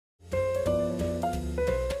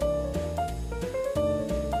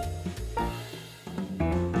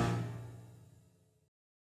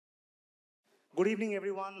Good evening,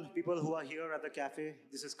 everyone. People who are here at the cafe.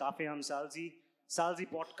 This is Kaffee Am Salzsee, Salzsee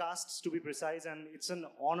Podcasts to be precise, and it's an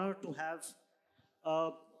honor to have uh,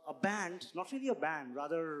 a band, not really a band,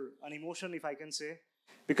 rather an emotion, if I can say,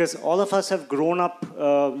 because all of us have grown up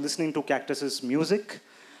listening to Cactus's music.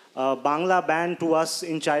 Bangla band to us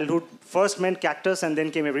in childhood first meant Cactus, and then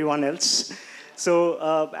came everyone else. So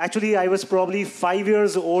actually, I was probably 5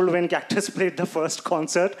 years old when Cactus played the first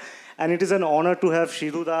concert, and it is an honor to have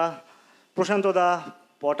Sidhu-da, Prashanto-da,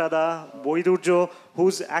 Pota-da, Boidurjo,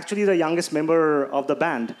 who's actually the youngest member of the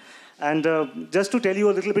band. And just to tell you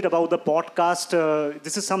a little bit about the podcast,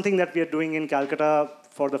 this is something that we are doing in Calcutta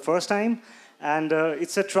for the first time. And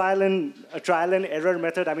it's a trial and error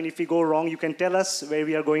method. I mean, if we go wrong, you can tell us where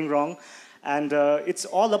we are going wrong. And it's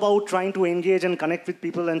all about trying to engage and connect with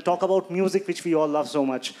people and talk about music, which we all love so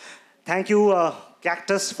much. Thank you,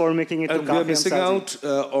 Cactus, for making it to Kaffee Am We are missing Salzsee.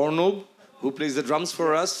 out Ornob, who plays the drums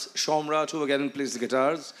for us, Shomrat, who again plays the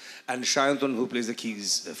guitars, and Shayantan, who plays the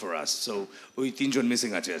keys for us. So, we tinjon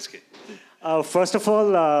missing ache ajke. First of all,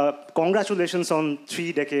 congratulations on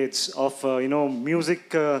 3 decades of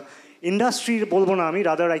music industry. Bolbo na ami,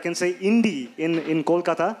 rather I can say indie in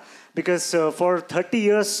Kolkata, because for 30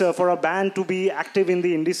 years for a band to be active in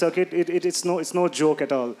the indie circuit, it's no joke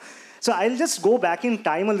at all. So I'll just go back in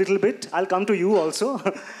time a little bit. I'll come to you also.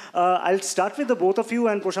 I'll start with the both of you,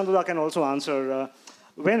 and Prashanto can also answer.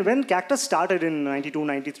 When Cactus started in 92,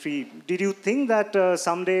 93, did you think that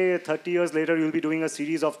someday, 30 years later, you'll be doing a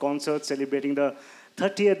series of concerts celebrating the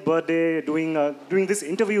 30th birthday, doing this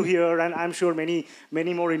interview here, and I'm sure many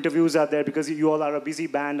more interviews are there because you all are a busy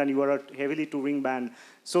band and you are a heavily touring band.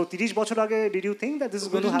 So 30 বছর আগে, did you think that this is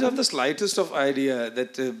going to happen? We didn't have the slightest of idea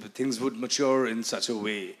that things would mature in such a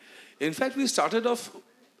way. In fact, we started off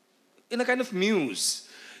in a kind of muse.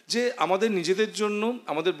 যে আমাদের নিজেদের জন্য,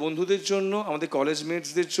 আমাদের বন্ধুদের জন্য, আমাদের college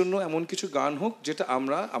মেটসদের জন্য এমন কিছু গান হোক যেটা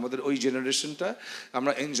আমরা আমাদের ওই জেনারেশনটা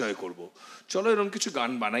আমরা এনজয় করব। চলো এরকম কিছু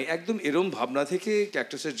গান বানাই, একদম এরম ভাবনা থেকে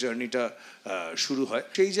ক্যাকটাসের জার্নিটা শুরু হয়।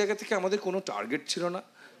 সেই জায়গা থেকে আমাদের কোনো টার্গেট ছিল না,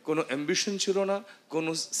 কোনো অ্যাম্বিশন ছিল না,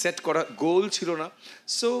 কোনো সেট করা গোল ছিল না।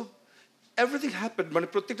 সো এভরিথিং হ্যাপেন্ড, মানে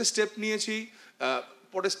প্রত্যেকটা স্টেপ নিয়েছি,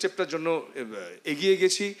 পরের স্টেপটার জন্য এগিয়ে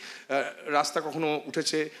গেছি। রাস্তা কখনো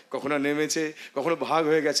উঠেছে, কখনো নেমেছে, কখনো ভাগ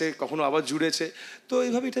হয়ে গেছে, কখনো আবার জুড়েছে। তো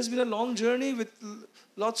এইভাবে it has been a long journey with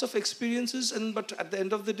lots of experiences, but at the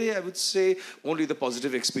end of the day I would say only the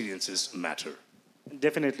positive experiences matter.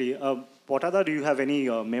 Definitely. Potada, do you have any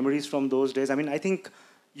memories from those days? I mean, I think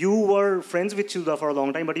you were friends with Childa for a long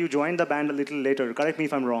time, but you joined the band a little later. Correct me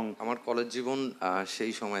if I'm wrong. আমার college জীবন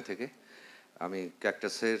সেই সময় থেকে আমি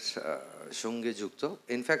ক্যাকটাসের সঙ্গে যুক্ত।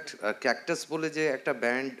 In fact cactus বলে যে একটা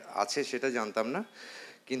ব্যান্ড আছে সেটা জানতাম না,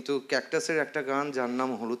 কিন্তু ক্যাকটাসের একটা গান যার নাম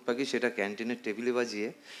হলুদ পাখি, সেটা ক্যান্টিনের টেবিলে বাজিয়ে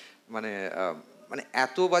মানে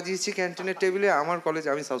এত বাজিয়েছি ক্যান্টিনের টেবিলে। আমার কলেজ,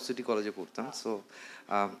 আমি সাউথ সিটি কলেজে পড়তাম, সো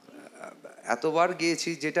এতবার গিয়েছি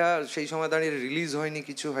যেটা সেই সময় দাঁড়িয়ে রিলিজ হয়নি,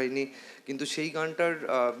 কিছু হয়নি, কিন্তু সেই গানটার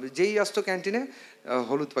যেই আসতো ক্যান্টিনে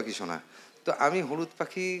হলুদ পাখি শোনা, তো আমি হলুদ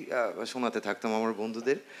পাখি শোনাতে থাকতাম আমার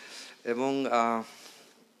বন্ধুদের। এবং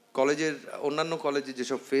কলেজের অন্যান্য কলেজে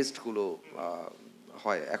যেসব ফেস্টগুলো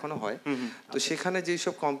হয়, এখনো হয়, তো সেখানে যেই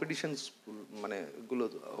সব কম্পিটিশন মানে গুলো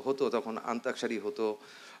হতো, তখন আন্তাক্ষরী হতো,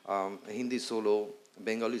 Hindi solo,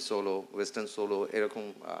 Bengali solo, western solo, এরকম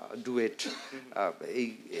ডুয়েট,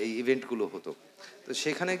 এই ইভেন্টগুলো হতো। তো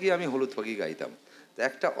সেখানে গিয়ে আমি হলুদ পাখি গাইতাম। তো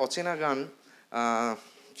একটা অচেনা গান,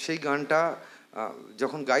 সেই গানটা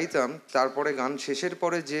যখন গাইতাম, তারপরে গান শেষের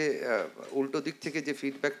পরে যে উল্টো দিক থেকে যে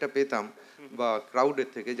ফিডব্যাকটা পেতাম বা ক্রাউডের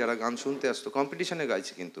থেকে যারা গান শুনতে আসতো, কম্পিটিশনে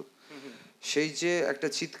গাইছি কিন্তু, সেই যে একটা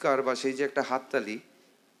চিৎকার বা সেই যে একটা হাততালি,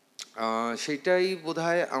 সেইটাই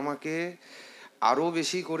বোধহয় আমাকে আরও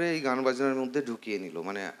বেশি করে এই গান বাজনার মধ্যে ঢুকিয়ে নিল,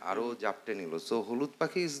 মানে আরও জাপটে নিল। সো হলুদ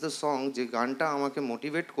পাখি ইজ দ্য সং যে গানটা আমাকে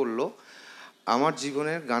মোটিভেট করলো আমার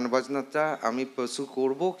জীবনের গান বাজনাটা আমি পারসু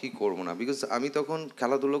করবো কি করবো না। বিকজ আমি তখন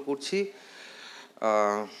খেলাধুলো করছি,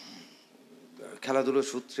 খেলাধুলোর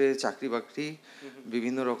সূত্রে চাকরি বাকরি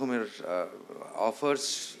বিভিন্ন রকমের অফার্স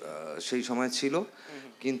সেই সময় ছিল,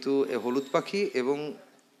 কিন্তু এ হলুদ পাখি এবং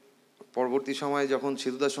পরবর্তী সময়ে যখন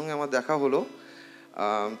সিধুদার সঙ্গে আমার দেখা হলো,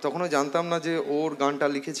 তখনও জানতাম না যে ওর গানটা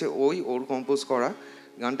লিখেছে ওর কম্পোজ করা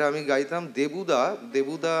গানটা আমি গাইতাম।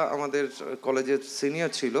 দেবুদা আমাদের কলেজের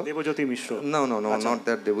সিনিয়র ছিল। দেবজ্যোতি মিশ্র? না, নট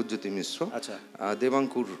দ্যাট দেবজ্যোতি মিশ্র। আচ্ছা,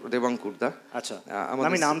 দেবাঙ্কুরদা। আচ্ছা,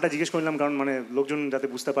 আমি নামটা জিজ্ঞেস করলাম কারণ মানে লোকজন যাতে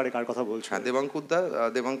বুঝতে পারে কার কথা বলছে। হ্যাঁ,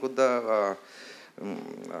 দেবাঙ্কুরদা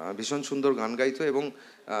ভীষণ সুন্দর গান গাইতো, এবং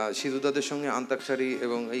সিধুদাদের সঙ্গে আন্তাক্ষরী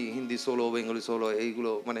এবং এই হিন্দি সোলো, বেঙ্গলি সোলো,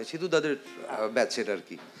 এইগুলো মানে সিধুদাদের ব্যাচের আর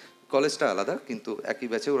কি। কলেজটা আলাদা, কিন্তু একই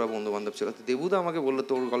ব্যাচে ওরা বন্ধু বান্ধব ছিল। তো দেবুদা আমাকে বললো,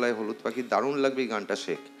 তোর গলায় হলুদ পাখি দারুণ লাগবে, এই গানটা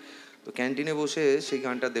শেখ। তো ক্যান্টিনে বসে সেই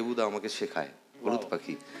গানটা দেবুদা আমাকে শেখায়, হলুদ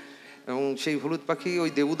পাখি। এবং সেই হলুদ পাখি ওই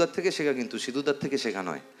দেবুদার থেকে শেখা, কিন্তু সিধুদার থেকে শেখা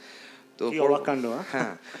নয়। তো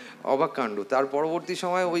হ্যাঁ, অবাক কাণ্ড। তার পরবর্তী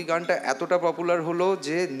সময় ওই গানটা এতটা পপুলার হলো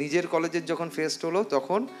যে নিজের কলেজের যখন ফেস্ট হলো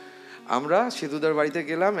তখন আমরা সিধুদার বাড়িতে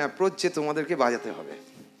গেলাম, অ্যাপ্রোচ যে তোমাদেরকে বাজাতে হবে।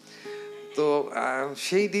 তো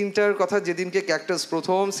সেই দিনটার কথা, যেদিনকে ক্যাকটাস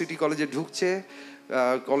প্রথম সিটি কলেজে ঢুকছে,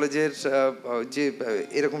 কলেজের যে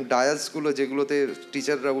এরকম ডায়াসগুলো যেগুলোতে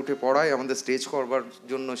টিচাররা উঠে পড়ায়, আমাদের স্টেজ করবার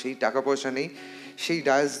জন্য সেই টাকা পয়সা নেই, সেই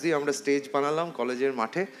ডায়াস দিয়ে আমরা স্টেজ বানালাম কলেজের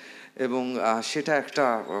মাঠে। এবং সেটা একটা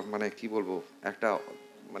মানে কি বলবো, একটা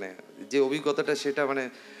মানে যে অভিজ্ঞতাটা, সেটা মানে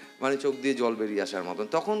মানে চোখ দিয়ে জল বেরিয়ে আসার মতন।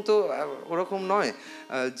 তখন তো ওরকম নয়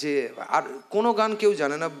যে আর কোনো গান কেউ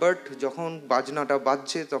জানে না, বাট যখন বাজনাটা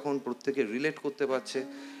বাজছে তখন প্রত্যেকে রিলেট করতে পারছে।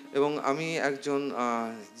 এবং আমি একজন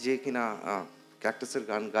যে কিনা ক্যাকটাসের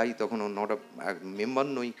গান গাই, তখন নট আ মেম্বার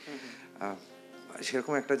নই,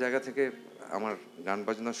 সেরকম একটা জায়গা থেকে আমার গান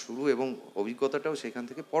বাজনা শুরু, এবং অভিজ্ঞতাটাও সেখান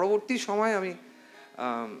থেকে। পরবর্তী সময় আমি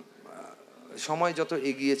সময় যত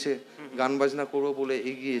এগিয়েছে, গান বাজনা করবো বলে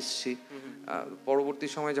এগিয়ে এসেছি। পরবর্তী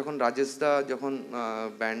সময় যখন রাজেশদা যখন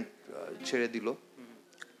ব্যান্ড ছেড়ে দিল,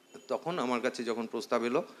 তখন আমার কাছে যখন প্রস্তাব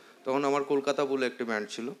এলো, তখন আমার কলকাতা বলে একটা ব্যান্ড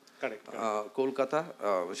ছিল, কলকাতা,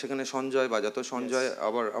 সেখানে সঞ্জয় বাজাতো, সঞ্জয়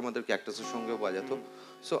আবার আমাদের ক্যাকটাসের সঙ্গেও বাজাতো।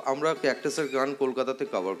 সো আমরা ক্যাকটাসের গান কলকাতাতে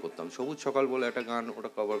কভার করতাম। সবুজ সকাল বলে একটা গান, ওটা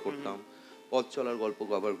কভার করতাম। পথ চলার গল্প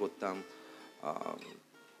কভার করতাম।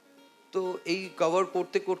 তো এই কভার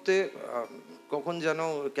করতে করতে কখন যেন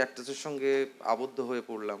ক্যাকটাসের সঙ্গে আবদ্ধ হয়ে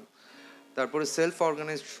পড়লাম। তারপরে সেলফ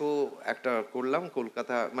অর্গানাইজড শো একটা করলাম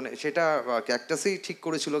কলকাতা, মানে সেটা ক্যাকটাসই ঠিক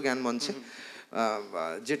করেছিল জ্ঞান মঞ্চে,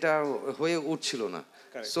 যেটা হয়ে উঠছিল না।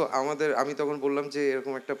 সো আমি তখন বললাম যে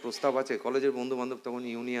এরকম একটা প্রস্তাব আছে, কলেজের বন্ধু বান্ধব তখন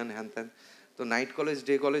ইউনিয়ন হ্যান ত্যান, তো night college,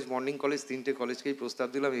 day college, morning college, 3টে কলেজকেই প্রস্তাব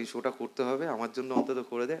দিলাম এই শোটা করতে হবে, আমার জন্য অন্তত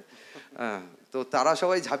করে দেয়। তো তারা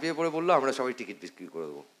সবাই ঝাঁপিয়ে পড়ে বললো আমরা সবাই টিকিট বিক্রি করে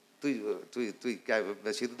দেবো, তুই তুই তুই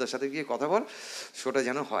সিধুদার সাথে গিয়ে কথা বল, শোটা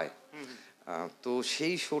যেন হয়। তো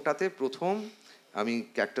সেই শোটাতে প্রথম আমি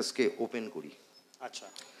ক্যাকটাসকে ওপেন করি। আচ্ছা,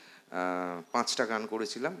 5টা গান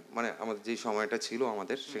করেছিলাম, মানে আমাদের যেই সময়টা ছিল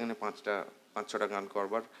আমাদের সেখানে 5-6টা গান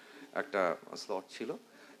করবার একটা স্লট ছিল।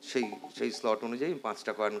 সেই স্লট অনুযায়ী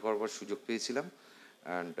 5টা গান করবার সুযোগ পেয়েছিলাম।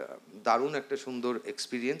 অ্যান্ড দারুণ একটা সুন্দর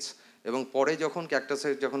এক্সপিরিয়েন্স। এবং পরে যখন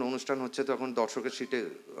ক্যাকটাসের যখন অনুষ্ঠান হচ্ছে, তখন দর্শকের সিটে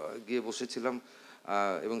গিয়ে বসেছিলাম,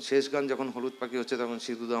 এবং শেষ গান যখন হলুদ পাখি হচ্ছে, তখন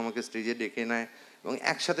সিধুদা আমাকে স্টেজে ডেকে নেয়, এবং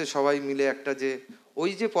একসাথে সবাই মিলে একটা যে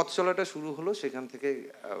ওই যে পথ চলাটা শুরু হলো, সেখান থেকে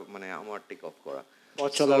মানে আমার টেক অফ করা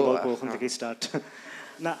পথ চলার গল্প ওখান থেকেই স্টার্ট।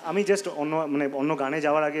 না, আমি জাস্ট অন্য গানে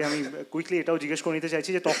যাওয়ার আগে আমি কুইকলি এটাও জিজ্ঞেস করে নিতে চাইছি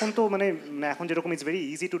যে তখন তো মানে এখন যেরকম it's very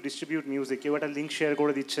easy to distribute music, কেউ একটা লিঙ্ক শেয়ার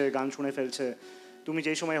করে দিচ্ছে, গান শুনে ফেলছে। তুমি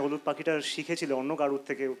যেই সময় হলুদ পাখিটা শিখেছিলে অন্য কারুর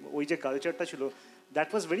থেকে, ওই যে কালচারটা ছিল, that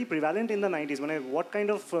was very prevalent in the 90s। মানে what kind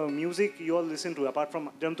of music you all listen to apart from,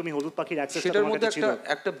 যেমন তুমি হলুদ পাখির অ্যাক্সেসটা সেটার তোমার মধ্যে কাছে ছিল?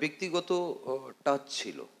 একটা ব্যক্তিগত টাচ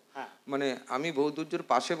ছিল। মানে আমি বহুদূর্যের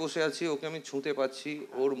পাশে বসে আছি, ওকে আমি ছুঁতে পাচ্ছি,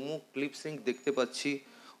 ওর মুখ ক্লিপ সিঙ্ক দেখতে পাচ্ছি,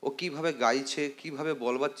 ও কিভাবে গাইছে, কিভাবে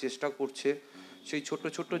বলবার চেষ্টা করছে, সেই ছোট্ট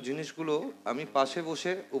ছোট্ট জিনিসগুলো আমি পাশে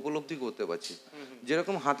বসে উপলব্ধি করতে পারছি।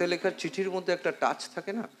 যেরকম হাতে লেখার চিঠির মধ্যে একটা টাচ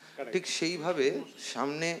থাকে না, ঠিক সেইভাবে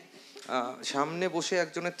সামনে বসে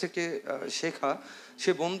একজনের থেকে শেখা,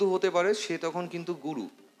 সে বন্ধু হতে পারে, সে তখন কিন্তু গুরু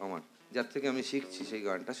আমার, যার থেকে আমি শিখছি সেই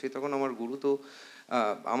গানটা, সে তখন আমার গুরু। তো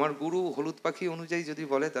আমার গুরু হলুদ পাখি অনুযায়ী যদি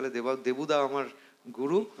বলে, তাহলে দেবুদা আমার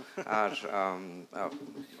গুরু। আর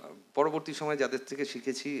পরবর্তী সময় যাদের থেকে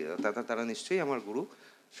শিখেছি তারা নিশ্চয়ই আমার গুরু,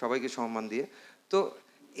 সবাইকে সম্মান দিয়ে। তো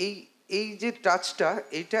এই যে টাচটা,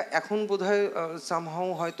 এইটা এখন বোধহয় সামহাউ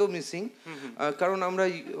হয়তো মিসিং, কারণ আমরা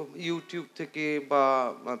ইউটিউব থেকে বা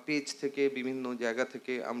পেজ থেকে, বিভিন্ন জায়গা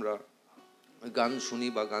থেকে আমরা গান শুনি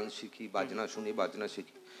বা গান শিখি, বাজনা শুনি, বাজনা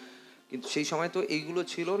শিখি, কিন্তু সেই সময় তো এইগুলো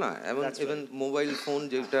ছিল না। এবং মোবাইল ফোন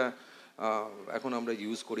যেটা এখন আমরা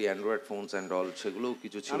ইউজ করি, অ্যান্ড্রয়েড ফোনস অ্যান্ড অল, সেগুলোও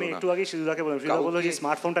কিছু ছিল না। আমি একটু আগে সিধুদাকে বললাম, সিধুদা বলল যে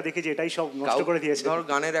স্মার্টফোনটা দেখে যে এটাই সব নষ্ট করে দিয়েছে। ধর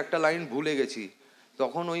গানের একটা লাইন ভুলে গেছি,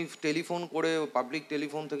 তখন ওই টেলিফোন করে, পাবলিক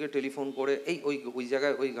টেলিফোন থেকে টেলিফোন করে, ওই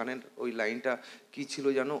জায়গায় ওই গানের ওই লাইনটা কী ছিল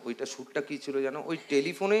জানো, ওইটা সুরটা কী ছিল জানো, ওই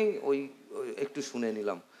টেলিফোনেই ওই একটু শুনে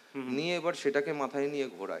নিলাম, নিয়ে এবার সেটাকে মাথায় নিয়ে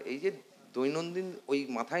ঘোরা। এই যে দৈনন্দিন ওই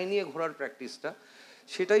মাথায় নিয়ে ঘোরার প্র্যাকটিসটা,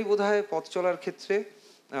 সেটাই বোধহয় পথ চলার ক্ষেত্রে,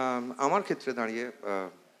 আমার ক্ষেত্রে দাঁড়িয়ে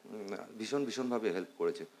ভীষণভাবে হেল্প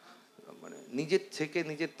করেছে। মানে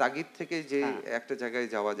নিজের তাগিদ থেকে যে একটা জায়গায়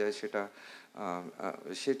যাওয়া যায়, সেটা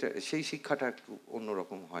সেই শিক্ষাটা একটু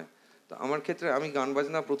অন্যরকম হয়। তো আমার ক্ষেত্রে আমি গান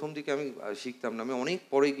বাজনা প্রথম দিকে আমি শিখতাম না, আমি অনেক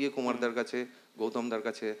পরে গিয়ে কুমারদার কাছে, গৌতমদার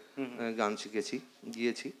কাছে গান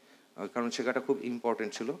গিয়েছি। কারণ শেখাটা খুব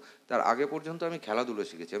ইম্পর্টেন্ট ছিল। তার আগে পর্যন্ত আমি খেলাধুলো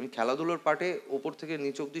শিখেছি। আমি খেলাধুলোর পার্টে ওপর থেকে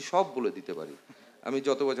নিচ অবধি সব বলে দিতে পারি। আমি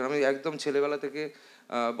যত বছর, আমি একদম ছেলেবেলা থেকে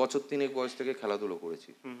বছর 3 বয়স থেকে খেলাধুলো করেছি,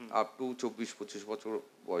 আপ টু 24-25 বছর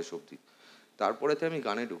বয়স অবধি। তারপরেতে আমি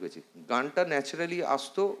গানে ঢুকেছি। গানটা ন্যাচারালি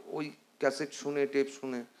আসতো ওই ক্যাসেট শুনে, টেপ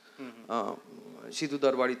শুনে,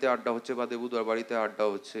 সিধুদার বাড়িতে আড্ডা হচ্ছে বা দেবুদার বাড়িতে আড্ডা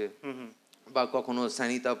হচ্ছে, বা কখনো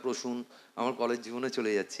স্যানিতা প্রসূন, আমার কলেজ জীবনে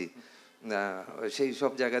চলে যাচ্ছি, সেই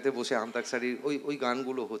সব জায়গাতে বসে আন্তাক্ষরীর ওই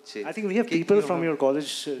গানগুলো হচ্ছে। I think we have people from your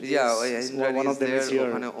college. One of them is here.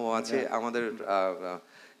 ওখানে ও আছে, আমাদের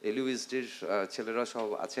এলুইসডির ছেলেরা সব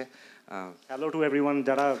আছে। হ্যালো টু এভরিওয়ান,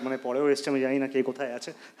 যারা মানে পরেও এসছে, আমি জানি না কে কোথায়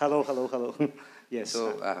আছে। Hello hello hello. ইয়েস।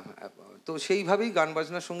 তো সেইভাবেই গান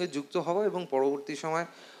বাজনার সঙ্গে যুক্ত হওয়া, এবং পরবর্তী সময়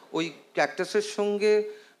ওই ক্যাকটাসের সঙ্গে,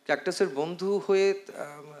 ক্যাকটাসের বন্ধু হয়ে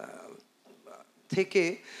থেকে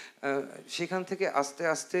সেখান থেকে আস্তে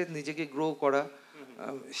আস্তে নিজেকে গ্রো করা,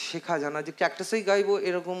 শেখা জানা যে ক্যাকটাসেই গাইবো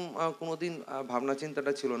এরকম কোনোদিন ভাবনা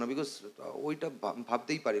চিন্তাটা ছিল না, বিকজ ওইটা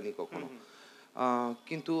ভাবতেই পারিনি কখনো।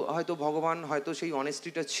 কিন্তু হয়তো ভগবান, হয়তো সেই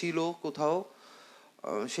অনেস্টিটা ছিল কোথাও,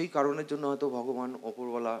 সেই কারণের জন্য হয়তো ভগবান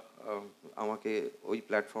ওপরওয়ালা আমাকে ওই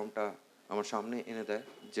প্ল্যাটফর্মটা আমার সামনে এনে দেয়,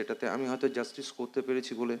 যেটাতে আমি হয়তো জাস্টিস করতে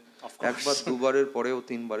পেরেছি বলে একবার, দুবারের পরেও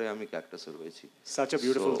 3বারে আমি ক্যাকটাসে রয়েছি। Such a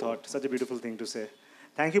beautiful thought, such a beautiful thing to say.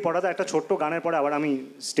 Thank you পরাদা। একটা ছোট্ট গানের পরে আবার আমি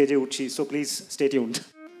স্টেজে উঠছি, সো প্লিজ স্টে টিউনড।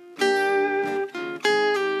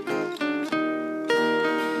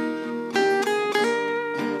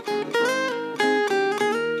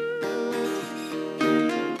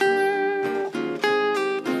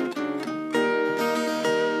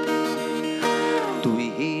 তুই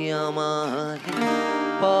আমায়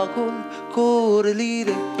পাগল করলি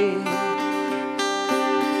রে,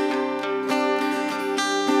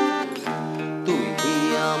 তুই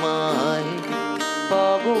আমায়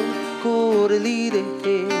পাগল করলি রে,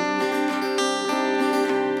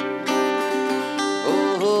 ও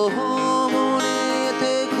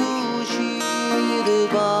মনেতে খুশির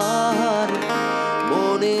বাহার,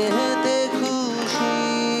 মনেতে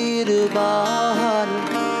খুশির বাহার,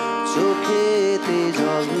 চোখেতে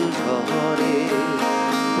জল ঝরে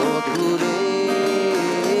মধুরে,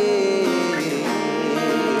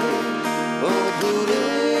 মধুরে,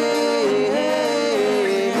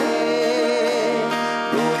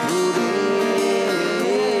 মধুরে।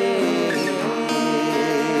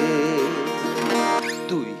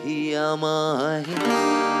 তুই আমায়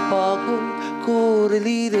পাগল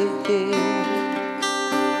করলি রে,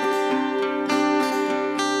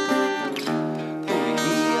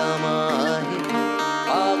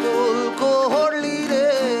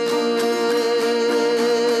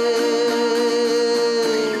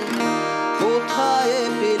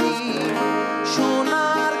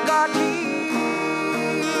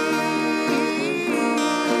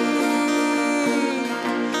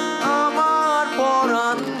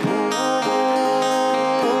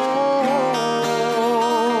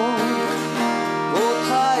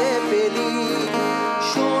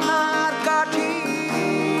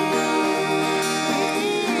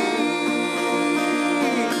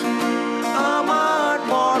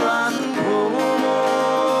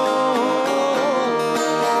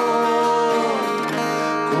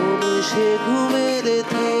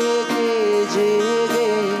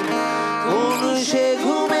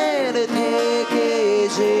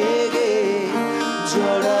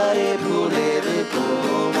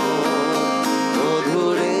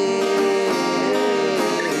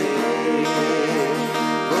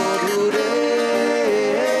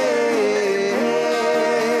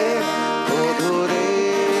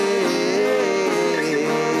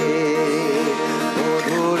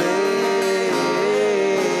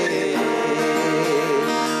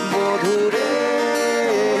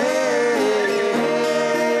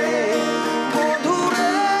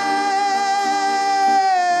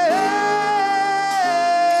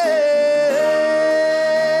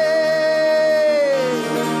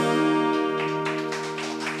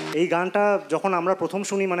 এই গানটা যখন আমরা প্রথম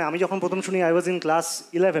শুনি, মানে আমি যখন প্রথম শুনি, আই ওয়াজ ইন ক্লাস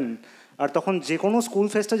 11, আর তখন যে কোনো স্কুল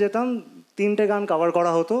ফেস্টে যেতাম, 3টে গান কভার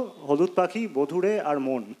করা হতো, হলুদ পাখি, বধুরে আর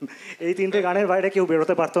মন। এই 3টে গানের বাইরে কেউ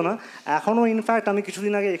বেরোতে পারতো না। এখনও ইনফ্যাক্ট আমি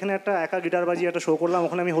কিছুদিন আগে এখানে একটা একা গিটার বাজিয়ে একটা শো করলাম,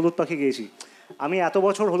 ওখানে আমি হলুদ পাখি গেয়েছি। আমি এত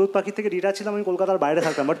বছর হলুদ পাখির থেকে ডিটাচ ছিলাম, আমি কলকাতার বাইরে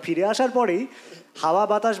থাকতাম, বাট ফিরে আসার পরেই হাওয়া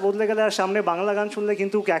বাতাস বদলে গেলে আর সামনে বাংলা গান শুনলে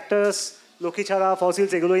কিন্তু ক্যাকটাস, লক্ষ্মী ছাড়া,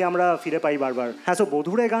 ফসিলস এগুলোই আমরা ফিরে পাই বারবার। হ্যাঁ, সো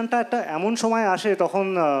বধুরে গানটা একটা এমন সময় আসে, তখন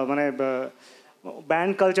মানে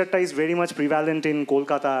ব্যান্ড কালচারটা is very much prevalent in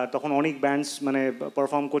Kolkata, তখন অনেক ব্যান্ডস মানে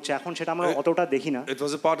পারফর্ম করছে, এখন সেটা আমরা অতটা দেখি না। It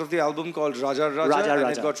was a part of the album called Raja Raja and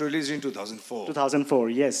Raja. it got released in 2004. 2004,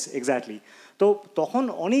 yes, exactly. তো তখন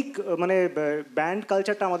অনেক মানে ব্যান্ড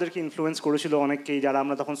কালচারটা আমাদেরকে ইনফ্লুয়েন্স করেছিল অনেককেই, যারা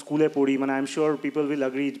আমরা তখন স্কুলে পড়ি, মানে I am sure people will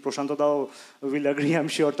agree, প্রশান্তদাও will agree I am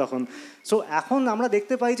sure তখন। সো এখন আমরা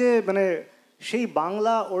দেখতে পাই যে মানে সেই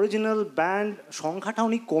বাংলা অরিজিনাল ব্যান্ড সংখ্যাটা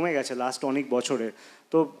অনেক কমে গেছে লাস্ট অনেক বছরে।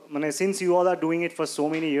 তো মানে since you all are doing it for so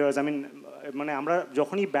many years, I mean মানে আমরা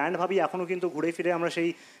যখনই ব্যান্ড ভাবি এখনও কিন্তু ঘুরে ফিরে আমরা সেই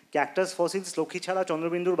ক্যাকটাস, ফসিলস, লক্ষ্মী ছাড়া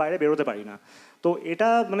চন্দ্রবিন্দুর বাইরে বেরোতে পারি না। তো এটা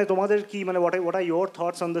মানে তোমাদের কি মানে what are your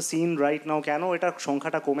thoughts on the scene right now? কেন এটা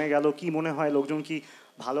সংখ্যাটা কমে গেল? কি মনে হয় লোকজন কি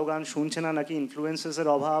ভালো গান শুনছে না, নাকি ইনফ্লুয়েন্সেসের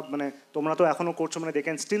অভাব? মানে তোমরা তো এখনও করছো, মানে they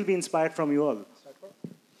can still be inspired from you all.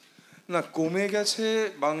 না, কমে গেছে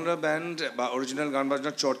বাংলা ব্যান্ড বা অরিজিনাল গান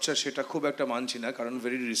বাজনার চর্চা, সেটা খুব একটা মানছি না, কারণ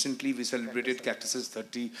very recently we celebrated ক্যাকটাসের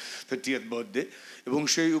 30th birthday, এবং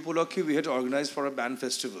সেই উপলক্ষে we had organise for a band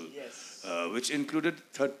festival which included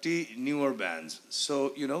 30 newer bands. So,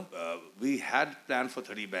 we had planned for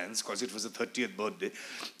 30 bands because it was the 30th birthday.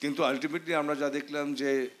 কিন্তু ultimately আমরা যা দেখলাম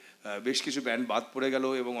যে বেশ কিছু ব্যান্ড বাদ পড়ে গেল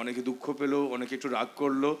এবং অনেকে দুঃখ পেলো, অনেকে একটু রাগ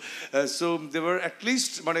করলো। সো দেওয়ার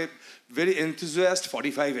অ্যাটলিস্ট মানে very enthusiast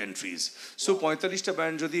 45 entries. So 45টা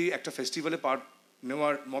band যদি একটা ফেস্টিভ্যালে পার্ট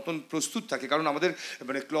নেওয়ার মতন প্রস্তুত থাকে, কারণ আমাদের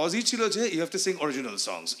মানে ক্লজই ছিল যে you have to Singh original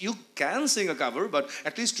songs, you can sing a cover but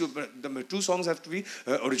at least to songs have to B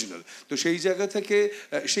original. তো সেই জায়গা থেকে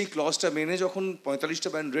সেই ক্লজটা মেনে যখন 45টা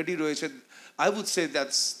ব্যান্ড রেডি রয়েছে, I would say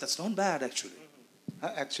that's not bad actually.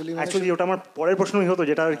 Actually ওটা আমার পরের প্রশ্নই হতো,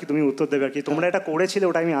 যেটা আর কি তুমি উত্তর দেবে আর কি। তোমরা এটা করেছিলে,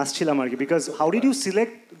 ওটা আমি আসছিলাম আর কি, because how did you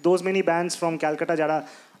select those many bands from Calcutta যারা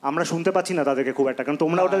আমরা শুনতে পাচ্ছি না তাদেরকে খুব একটা, কারণ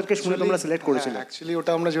তোমরা ওটাকে শুনে তোমরা সিলেক্ট করেছিলে? অ্যাকচুয়ালি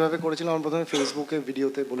ওটা আমরা যেভাবে করেছিলাম, আমরা প্রথমে ফেসবুকে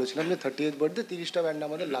ভিডিওতে বলেছিলাম যে 30th বার্থডে 30টা ব্যান্ড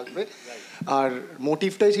আমাদের লাগবে, আর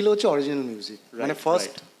মোটিভটাই ছিল হচ্ছে অরিজিনাল মিউজিক। মানে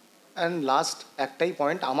ফার্স্ট অ্যান্ড লাস্ট একটাই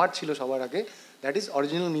পয়েন্ট আমার ছিল সবার আগে, দ্যাট ইজ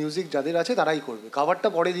অরিজিনাল মিউজিক যাদের আছে তারাই করবে। কাভারটা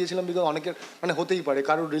পরে দিয়েছিলাম বিকজ অনেকের মানে হতেই পারে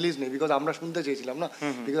কারোর রিলিজ নেই, বিকজ আমরা শুনতে চেয়েছিলাম না,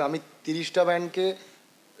 বিকজ আমি 30টা ব্যান্ডকে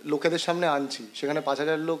লোকেদের সামনে আনছি, সেখানে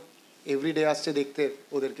 5000 লোক এভরিডে আসছে দেখতে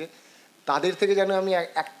ওদেরকে, তাদের থেকে যেন আমি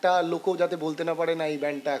একটা লোকও যাতে বলতে না পারে না এই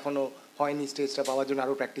ব্যান্ডটা এখনও হয়নি, স্টেজটা পাওয়ার জন্য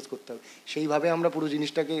আরও প্র্যাকটিস করতে হবে, সেইভাবে আমরা পুরো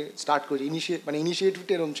জিনিসটাকে স্টার্ট করেছি।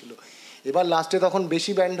 ইনিশিয়েটিভটা এরকম ছিল। এবার লাস্টে তখন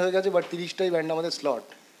বেশি ব্যান্ড হয়ে গেছে, বাট 30টাই ব্যান্ড আমাদের স্লট।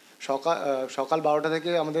 সকাল 12টা থেকে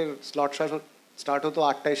আমাদের স্লট স্টার্ট হতো,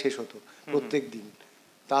 8টায় শেষ হতো প্রত্যেক দিন।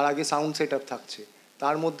 তার আগে সাউন্ড সেট আপ থাকছে,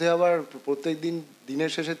 তার মধ্যে আবার প্রত্যেক দিন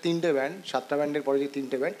দিনের শেষে 3টে ব্যান্ড, 7টা ব্যান্ডের পরে যে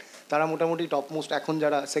 3টে ব্যান্ড, তারা মোটামুটি টপমোস্ট এখন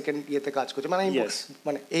যারা সেকেন্ড ইয়েতে কাজ করছে, মানে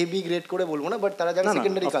মানে এ বি গ্রেড করে বলবো না, বাট তারা যারা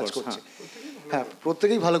সেকেন্ডারি কাজ করছে, হ্যাঁ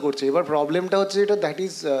প্রত্যেকেই ভালো করছে। এবার প্রবলেমটা হচ্ছে যেটা, দ্যাট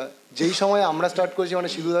ইজ যেই সময় আমরা স্টার্ট করেছি মানে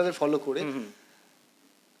সিধুদাদের ফলো করে,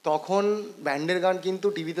 তখন ব্যান্ডের গান কিন্তু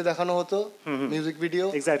টিভিতে দেখানো হতো, মিউজিক ভিডিও,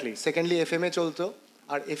 সেকেন্ডলি এফএম এ চলতো,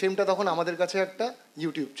 আর এফএমটা তখন আমাদের কাছে একটা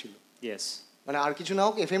ইউটিউব ছিল। মানে আর কিছু না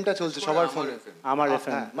হোক এফএমটা চলছে সবার ফোনে, আমার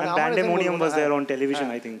এফএম, মানে ব্যান্ডেমোনিয়াম ওয়াজ there on television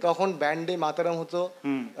I think. তখন ব্যান্ডে মাতারাম হতো,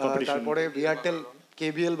 তারপরে এয়ারটেল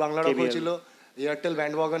কেবিএল বাংলা রক হয়েছিল, এয়ারটেল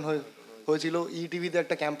ব্যান্ডওয়াগন হয়েছিল, ইটিভিতে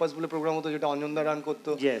একটা ক্যাম্পাস বলে প্রোগ্রাম হতো যেটা অঞ্জনদা রান করতো,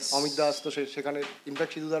 অমিত দা আসতো সেখানে,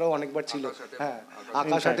 ইনফ্যাক্ট সিধুদারাও অনেকবার ছিল। হ্যাঁ,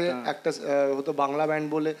 আকাশাটে একটা হতো বাংলা ব্যান্ড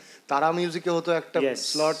বলে, তারা মিউজিকে হতো একটা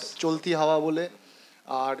স্লট চলতি হাওয়া বলে,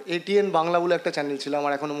 আর এটিএন বাংলা বলে একটা চ্যানেল ছিল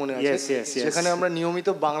আমার এখনো মনে আছে, সেখানে আমরা নিয়মিত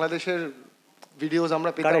বাংলাদেশের ভিডিওস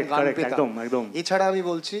আমরা পেতাম, গান পেতাম। এছাড়া আমি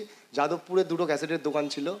বলছি যাদবপুরে 2টো ক্যাসেটের দোকান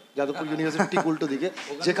ছিল, যাদবপুর ইউনিভার্সিটি উল্টো দিকে,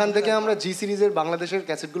 যেখান থেকে আমরা জি সিরিজের বাংলাদেশের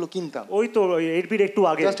ক্যাসেটগুলো কিনতাম। ওই তো 8 বিট একটু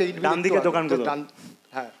আগে ডান দিকে দোকানগুলো,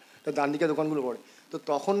 হ্যাঁ ডান দিকে দোকানগুলো পড়ে। তো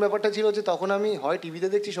তখন ব্যাপারটা ছিল যে তখন আমি হয় টিভিতে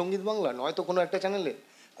দেখছি সঙ্গীত বাংলা, নয়তো কোনো একটা চ্যানেলে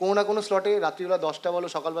কোনো না কোনো স্লটে রাত্রিবেলা 10টা বলো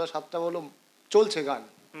সকালবেলা 7টা বলো চলছে গান,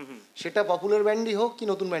 সেটা পপুলার ব্যান্ডই হোক কি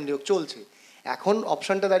নতুন ব্যান্ডই হোক চলছে। এখন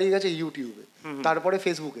অপশনটা দাঁড়িয়ে গেছে ইউটিউবে, তারপরে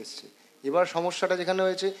ফেসবুক এসছে। এবার সমস্যাটা যেখানে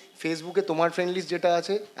হয়েছে, ফেসবুকে তোমার ফ্রেন্ড লিস্ট যেটা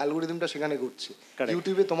আছে অ্যালগোরিদমটা সেখানে ঘুরছে,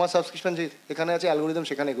 ইউটিউবে তোমার সাবস্ক্রিপশন যে এখানে আছে অ্যালগোরিদম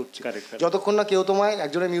সেখানে ঘুরছে, যতক্ষণ না কেউ তোমায়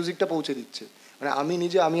একজনের মিউজিকটা পৌঁছে দিচ্ছে। মানে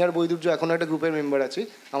আমি আর বৈদুর্য এখন একটা গ্রুপের মেম্বার আছি,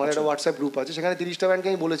 আমাদের একটা হোয়াটসঅ্যাপ গ্রুপ আছে, সেখানে 30টা ব্যান্ডকে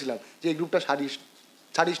আমি বলেছিলাম যে এই গ্রুপটা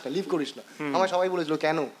ছাড়িস না, লিভ করিস না। আমার সবাই বলেছিল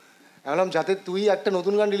কেন, আমি বললাম যাতে তুই একটা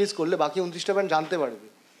নতুন গান রিলিজ করলে বাকি 29টা ব্যান্ড জানতে পারবে।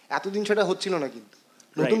 এতদিন সেটা হচ্ছিল না, কিন্তু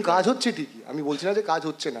নতুন কাজ হচ্ছে ঠিকই, আমি বলছি না যে কাজ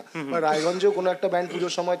হচ্ছে না। রায়গঞ্জেও কোনো একটা ব্যান্ড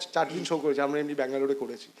পুজোর সময় 4 দিন শো করেছে, আমরা এমনি ব্যাঙ্গালোরে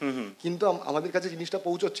করেছি, কিন্তু আমাদের কাছে জিনিসটা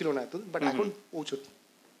পৌঁছচ্ছিল না এত, বাট এখন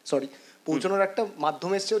পৌঁছানোর একটা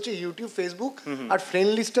মাধ্যম এসছে হচ্ছে ইউটিউব, ফেসবুক, আর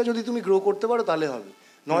ফ্রেন্ড লিস্টটা যদি তুমি গ্রো করতে পারো তাহলে হবে,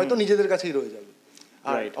 নয়তো নিজেদের কাছেই রয়ে যাবে।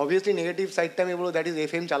 আর অবভিয়াসলি নেগেটিভ সাইডটা আমি বলবো দ্যাট ইজ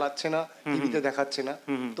এফএম চালাচ্ছে না, টিভিতে দেখাচ্ছে না,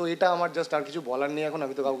 তো এটা আমার জাস্ট আর কিছু বলার নেই এখন।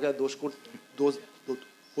 আমি তো কাউকে আর দোষ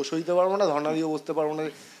দিতে পারবো না, ধর্ণা দিয়ে বসতে পারবো না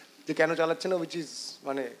যে কেন চালাচ্ছে না, উইচ ইজ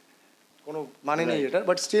মানে কোনো মানে নেই এটার,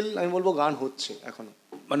 বাট স্টিল আমি বলবো গান হচ্ছে এখনো।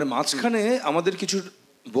 মানে মাঝখানে আমাদের কিছু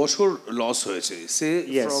বছর লস হয়েছে, সে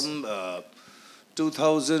ফ্রম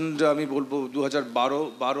 2000 আমি বলবো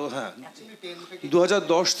 2012 হ্যাঁ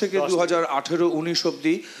 2010 থেকে 2018-19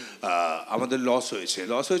 অব্দি আমাদের লস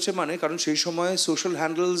হয়েছে মানে কারণ সেই সময় সোশ্যাল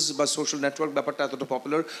হ্যান্ডেলস বা সোশ্যাল নেটওয়ার্ক ব্যাপারটা এতটা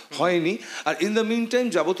পপুলার হয়নি। আর ইন দ্য মিন টাইম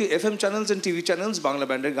যাবতীয় FM channels and TV channels Bangla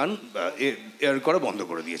ব্যান্ডের গান এয়ার করা বন্ধ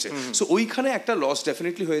করে দিয়েছে। সো ওইখানে একটা লস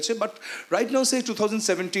ডেফিনেটলি হয়েছে, but right now say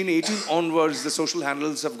 2017-18 onwards the social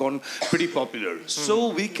handles have gone pretty popular, so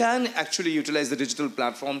we can actually utilize the digital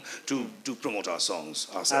platform to promote our songs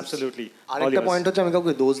ourselves. Absolutely. আরেকটা পয়েন্ট হচ্ছে, আমি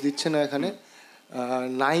কাউকে দোষ দিচ্ছে না এখানে,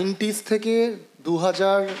 90s থেকে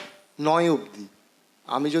 2009 অবধি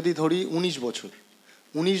আমি যদি ধরি 19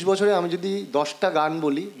 বছরে আমি যদি 10টা গান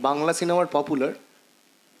বলি বাংলা সিনেমার পপুলার,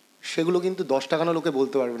 সেগুলো কিন্তু 10টা গানও লোকে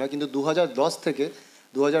বলতে পারবে না, কিন্তু 2010 থেকে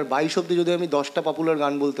 2022 অবধি যদি আমি 10টা পপুলার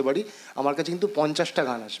গান বলতে পারি, আমার কাছে কিন্তু 50টা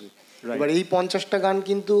গান আসবে। এবার এই 50টা গান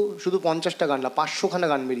কিন্তু শুধু 50টা গান না, 500খানা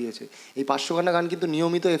গান বেরিয়েছে। এই 500খানা গান কিন্তু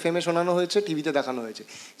নিয়মিত FM এ শোনানো হয়েছে, টিভিতে দেখানো হয়েছে,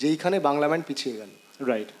 যেইখানে বাংলা ব্যান্ড পিছিয়ে গেল।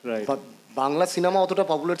 রাইট। বাংলা সিনেমা অতটা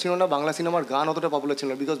পপুলার ছিল না, বাংলা সিনেমার গান অতটা পপুলার ছিল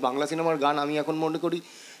না, বিকজ বাংলা সিনেমার গান আমি এখন মনে করি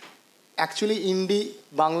অ্যাকচুয়ালি ইন্ডি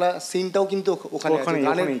বাংলা সিনটাও কিন্তু ওখানে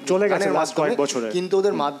চলে গেছে লাস্ট কয়েক বছরে, কিন্তু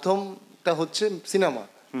ওদের মাধ্যমটা হচ্ছে সিনেমা,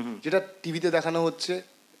 যেটা টিভিতে দেখানো হচ্ছে,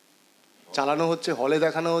 চালানো হচ্ছে, হলে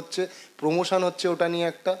দেখানো হচ্ছে, প্রমোশন হচ্ছে ওটা নিয়ে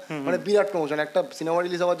একটা মানে বিরাট প্রমোশন। একটা সিনেমা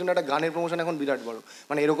রিলিজ হওয়ার জন্য একটা গানের প্রমোশন এখন বিরাট বড়,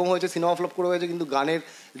 মানে এরকম হয়েছে সিনেমা ফ্লপ করে হয়েছে কিন্তু গানের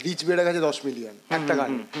রিচ বেড়ে গেছে 10 মিলিয়ন একটা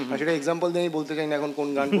গান। সেটা এক্সাম্পল দিয়ে আমি বলতে চাই না এখন কোন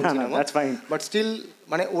গান করছিলাম, বাট স্টিল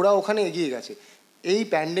মানে ওরা ওখানে এগিয়ে গেছে। এই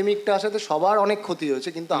প্যান্ডেমিকটা আসাতে সবার অনেক ক্ষতি হয়েছে,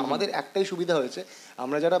 কিন্তু আমাদের একটাই সুবিধা হয়েছে,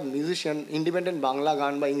 আমরা যারা মিউজিশিয়ান ইন্ডিপেন্ডেন্ট বাংলা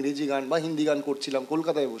গান বা ইংরেজি গান বা হিন্দি গান করছিলাম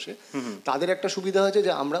কলকাতায় বসে, তাদের একটা সুবিধা হয়েছে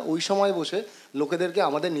যে আমরা ওই সময় বসে লোকেদেরকে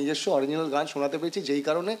আমাদের নিজস্ব অরিজিনাল গান শোনাতে পেরেছি, যেই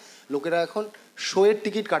কারণে লোকেরা এখন শোয়ের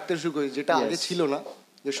টিকিট কাটতে শুরু করেছে, যেটা আগে ছিল না,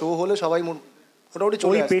 যে শো হলে সবাই মোটামুটি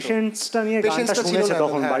চলে আসতো। পেশেন্সটা নিয়ে গানটা শুনেছে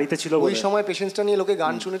তখন বাড়িতে ছিল, ওই সময় পেশেন্সটা নিয়ে লোকে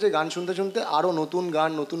গান শুনেছে, গান শুনতে শুনতে আরো নতুন গান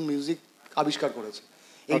নতুন মিউজিক আবিষ্কার করেছে।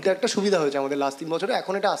 এইটা একটা সুবিধা হয়েছে আমাদের লাস্ট 3 বছরে,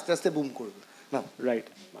 এখন এটা আস্তে আস্তে বুম করবে না। রাইট।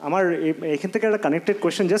 আমার এখান থেকে একটা কানেক্টেড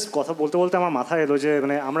কোয়েশ্চেন, জাস্ট কথা বলতে বলতে আমার মাথায় এলো যে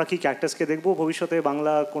মানে আমরা কি ক্যাকটাসকে দেখবো ভবিষ্যতে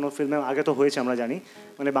বাংলা কোনো ফিল্মে? আগে তো হয়েছে আমরা জানি,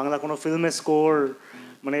 মানে বাংলা কোনো ফিল্মে স্কোর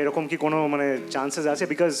মানে এরকম কি কোনো মানে চান্সেস আছে?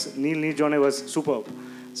 বিকজ নীল নির্জনে ওয়াজ সুপারব,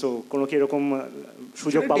 সো কোনো কি এরকম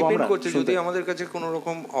সুযোগ পাবো আমরা? যদি আমাদের কাছে কোনো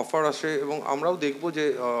রকম অফার আসে, এবং আমরাও দেখবো যে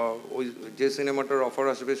ওই যে সিনেমাটার অফার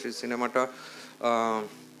আসবে সেই সিনেমাটা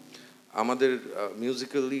আমাদের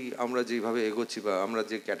মিউজিক্যালি আমরা যেভাবে এগোচ্ছি বা আমরা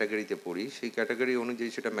যে ক্যাটাগরিতে পড়ি সেই ক্যাটাগরি অনুযায়ী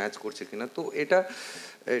সেটা ম্যাচ করছে কিনা, তো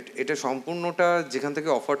এটা সম্পূর্ণটা যেখান থেকে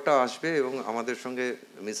অফারটা আসবে এবং আমাদের সঙ্গে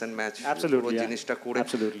মিস অ্যান্ড ম্যাচ জিনিসটা করে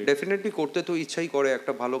ডেফিনেটলি করতে তো ইচ্ছাই করে।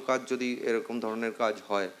 একটা ভালো কাজ যদি এরকম ধরনের কাজ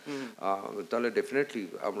হয় তাহলে ডেফিনেটলি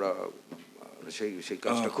আমরা সেই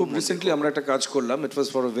কাজটা খুব রিসেন্টলি আমরা একটা কাজ করলাম, ইট ওয়াজ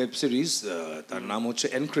ফর আ ওয়েব সিরিজ, তার নাম হচ্ছে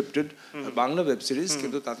এনক্রিপ্টেড, বাংলা ওয়েব সিরিজ,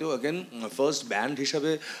 কিন্তু তাতেও অ্যাগেন ফার্স্ট ব্যান্ড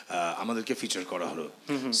হিসাবে আমাদেরকে ফিচার করা হলো।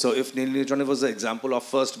 সো ইফ নীল নির্জনে was the example of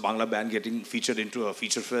first Bangla band getting featured into a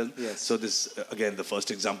feature film, so this again the first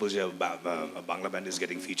example যে Bangla band is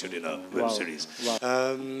getting featured in a web series.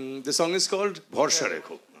 The song is called ভরসা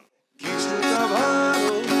রেখো। কিছুটা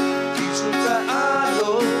ভালো কিছুটা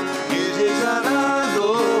আলো নিজে জানালো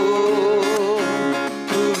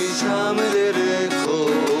সামনে রেখো,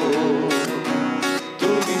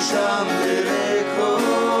 তুমি সামনে রেখো,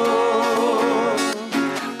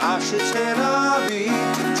 আসছে নাবি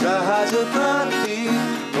জাহাজ প্রান্তি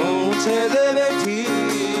পৌঁছে দেবে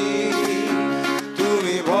ঠিক,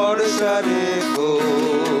 তুমি ভরসা রেখো,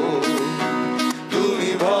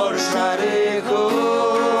 তুমি ভরসা রেখো,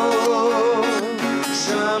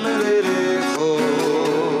 সামনে রেখো,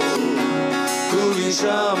 তুমি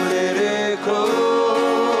সামনে রেখো,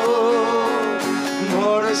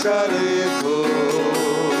 ভরসা রেখো,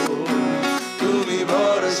 তুমি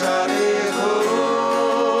ভরসা রেখো।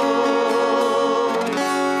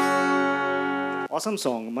 অসাম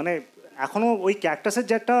সং, মানে এখনো ওই ক্যাকটাসের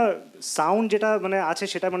যে একটা সাউন্ড যেটা মানে আছে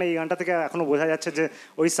সেটা মানে এই গানটা থেকে এখনো বোঝা যাচ্ছে যে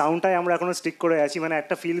ওই সাউন্ডটাই আমরা এখনো স্টিক করে আছি, মানে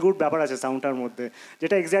একটা ফিল গুড ব্যাপার আছে সাউন্ডটার মধ্যে,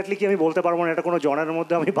 যেটা এক্স্যাক্টলি কি আমি বলতে পারবো না, এটা কোনো জনারের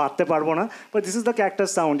মধ্যে আমি বাঁধতে পারবো না, but this is the cactus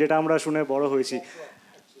sound যেটা আমরা শুনে বড় হয়েছি।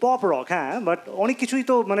 পপ রক, হ্যাঁ, বাট অনেক কিছুই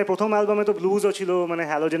তো মানে প্রথম অ্যালবামে তো ব্লুজও ছিল, মানে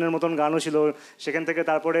হ্যালোজেনের মতন গানও ছিল, সেখান থেকে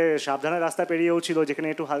তারপরে সাবধানের রাস্তা পেরিয়েও ছিল যেখানে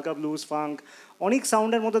একটু হালকা ব্লুজ ফাঙ্ক, অনেক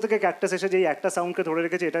সাউন্ডের মধ্যে থেকে ক্যাকটাস এসে যেই একটা সাউন্ডকে ধরে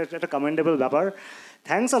রেখেছে, এটা একটা কমেন্ডেবল ব্যাপার।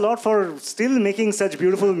 Thanks a lot for still making such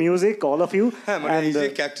beautiful music all of you. হ্যাঁ, মানে এই যে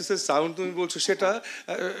ক্যাকটাসের সাউন্ড তুমি বলছো, সেটা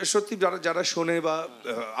সত্যি যারা শোনে বা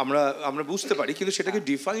আমরা বুঝতে পারি, কিন্তু সেটাকে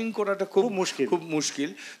ডিফাইন করাটা খুব মুশকিল।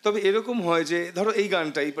 তবে এরকম হয় যে ধরো এই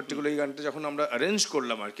গানটা, এই পার্টিকুলার এই গানটা যখন আমরা অ্যারেঞ্জ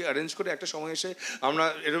করলাম আর কি, অ্যারেঞ্জ করে একটা সময় এসে আমরা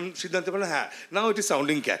এরকম সিদ্ধান্ত পেলাম, হ্যাঁ নাও ইট ইজ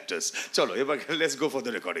সাউন্ডিং ক্যাকটাস, চলো এবার let's go for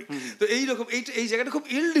the recording. তো এইরকম এই জায়গাটা খুব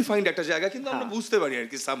ইল ডিফাইন্ড একটা জায়গা, কিন্তু আমরা বুঝতে পারি আর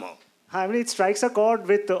কি সামহাউ। হ্যাঁ, ইট strikes a cord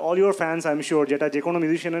with all your fans, I am sure, যেটা যে কোনো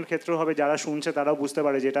মিউজিশিয়ানের ক্ষেত্রে হবে, যারা শুনছে তারাও বুঝতে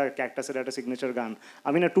পারে যেটা ক্যাকটাসের একটা সিগনেচার গান।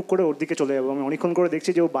 আমি না টুক করে ওর দিকে চলে যাবো, আমি অনেকক্ষণ করে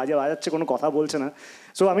দেখছি যে ও বাজাচ্ছে, কোনো কথা বলছে না।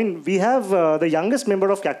 So we have the youngest member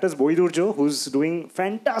of cactus, বৈদুর্য, who is doing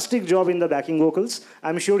fantastic job in the backing vocals. I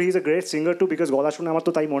am sure he is a great singer two, because গলা শুনে আমার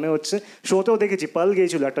তো তাই মনে হচ্ছে। শোতেও দেখেছি, পাল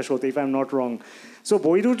গিয়েছিল একটা শোতে, if I am not wrong. So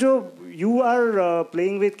বৈদুর্য, you are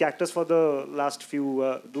playing with cactus for the last few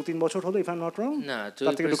 2-3 বছর হলো, if I am not wrong. না, to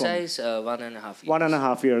be precise,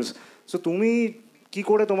 1.5 years. So তুমি কি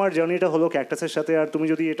করে তোমার জার্নিটা হলো ক্যাকটাসের সাথে, আর তুমি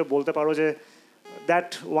যদি এটা বলতে পারো যে that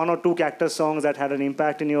 1 or 2 Cactus songs that had an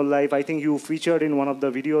impact in your life. I think you featured in one of the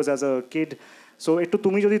videos as a kid. So একটু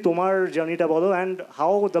তুমি যদি তোমার জার্নিটা বলো, and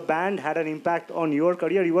how the band had an impact on your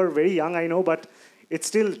career. You were very young, I know, but it's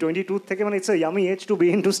still 22 থেকে, মানে it's a yummy age to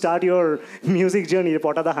begin to start your music journey.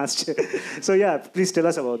 পটাদা হাসছে। So yeah, please tell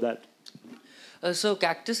us about that. So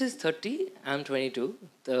Cactus is 30, I'm 22.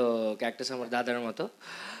 তো Cactus আমার দাদার মতো।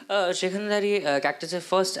 সেখানে দাঁড়িয়ে Cactus's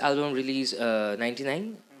first album release 99,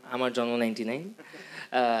 আমার জন্ম 99.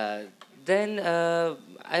 Then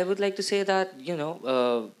I would like to say that,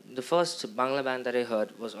 the first Bangla band that I heard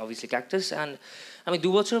was obviously Cactus, and আমি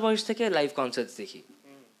 2 বছর বয়স থেকে লাইভ কনসার্টস দেখি।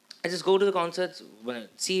 I just go to the concerts,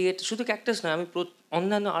 see it. শুধু cactus না, আমি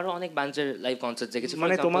অন্যান্য আরো অনেক ব্যান্ডের লাইভ কনসার্ট দেখেছি।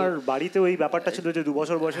 মানে তোমার বাড়িতে ওই ব্যাপারটা ছিল যে 2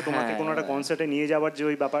 বছর বয়সে তোমাকে কোনো একটা কনসার্টে নিয়ে যাওয়ার যে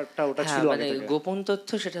ওই ব্যাপারটা, ওটা ছিল। মানে গোপন তথ্য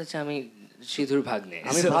সেটা হচ্ছে আমি সিধুর ভাগ্নে।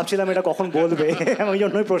 আমি ভাবছিলাম এটা কখন বলবে, ওই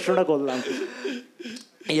জন্যই প্রশ্নটা করলাম।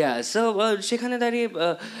 সো সেখানে দাঁড়িয়ে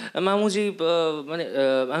মামুজি,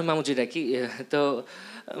 আমি মামুজি ডাকি, তো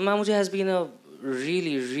মামুজি হ্যাজ বিন আ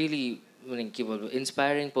রিয়েলি মানে কি বলবো,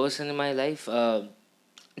 inspiring person in my life,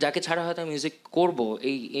 যাকে ছাড়া হয়তো আমি মিউজিক করবো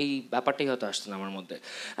এই ব্যাপারটাই হয়তো আসতো না আমার মধ্যে।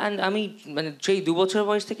 অ্যান্ড আমি মানে সেই 2 বছর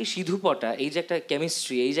বয়স থেকে সিধু-পটা, এই যে একটা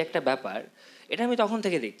কেমিস্ট্রি, এই যে একটা ব্যাপার, এটা আমি তখন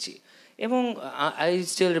থেকে দেখছি। এবং আই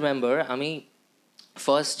স্টিল রিমেম্বার, আমি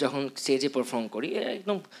ফার্স্ট যখন স্টেজে পারফর্ম করি,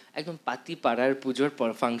 একদম পাতি পাড়ার পুজোর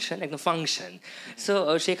ফাংশন, একদম ফাংশন। সো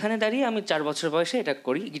সেখানে দাঁড়িয়ে আমি 4 বছর বয়সে এটা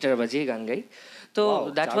করি, গিটার বাজিয়ে গান গাই। তো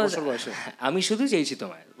দ্যাট ওয়াজ, আমি শুধু চেয়েছি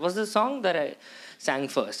তোমায় was the song that I স্যাং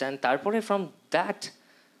first. And তারপরে from that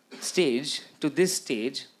stage to this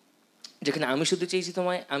stage, যেখানে আমি শুধু চেয়েছি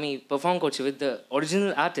তোমায় আমি পারফর্ম করছি with the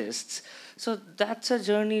original artists. So that's a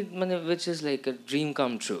journey, মানে which is like a dream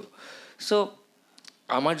come true. So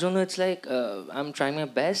আমার জন্য it's like I am trying my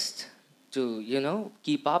best to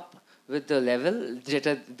keep up with the level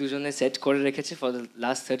যেটা দুজনে সেট করে রেখেছে for the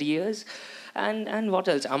last 30 years. And what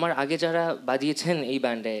else, আমার আগে যারা বাজিয়েছেন এই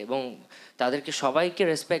ব্যান্ডে, এবং তাদেরকে সবাইকে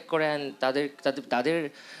রেসপেক্ট করে, অ্যান্ড তাদের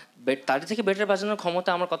থেকে বেটার বাজানোর ক্ষমতা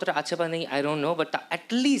আমার কতটা আছে বা নেই, I don't know, but at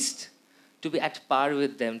least two B at per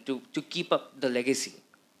with them, to keep up the legacy,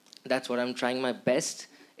 that's what I am trying my best.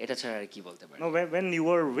 এটা ছাড়া আর কি বলতে পারি। When you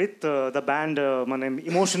were with the band, মানে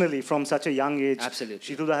emotionally from such a young age, absolutely,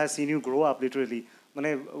 Sidhu-da has seen you grow up literally. মানে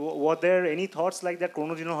were there any thoughts like that,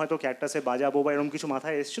 কোনোদিনও হয়তো ক্যাকটাসে বাজাবো বা এরকম কিছু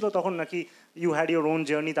মাথায় এসেছিল তখন, নাকি you had your own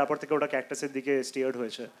journey, তারপর থেকে ওটা ক্যাকটাসের দিকে স্টিয়ার্ড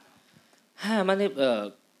হয়েছে? হ্যাঁ, মানে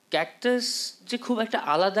ক্যাকটাস যে খুব একটা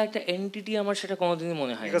আলাদা একটা এন্টিটি আমার সেটা কোনোদিনই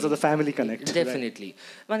মনে হয়, because of the family connect. Definitely.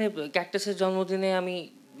 মানে ক্যাকটাসের জন্মদিনে আমি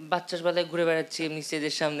বাচ্চার বেলায় ঘুরে বেড়াচ্ছি এমনি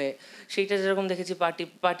স্টেজের সামনে, সেইটা যেরকম দেখেছি,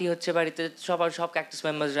 পার্টি হচ্ছে বাড়িতে, সব ক্যাকটাস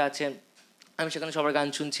মেম্বারসরা আছেন, আমি সেখানে সবার গান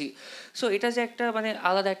শুনছি। সো এটা যে একটা মানে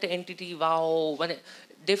আলাদা একটা এন্টিটি, ওয়াও, মানে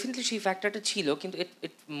ডেফিনেটলি সেই ফ্যাক্টরটা ছিল, কিন্তু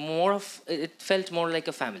ইট ফেল্ট মোর লাইক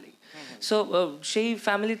আ ফ্যামিলি। সো সেই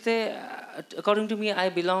ফ্যামিলিতে according to me I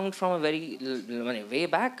belonged from a very মানে ওয়ে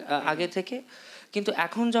ব্যাক, আগে থেকে। কিন্তু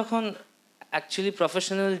এখন যখন অ্যাকচুয়ালি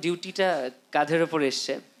প্রফেশনাল ডিউটিটা কাঁধের ওপর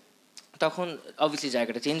এসছে, তখন অবভিয়াসলি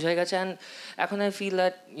জায়গাটা চেঞ্জ হয়ে গেছে। অ্যান্ড এখন আই ফিল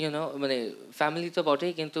দ্যাট মানে ফ্যামিলি তো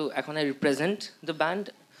বটেই, কিন্তু এখন I represent the band,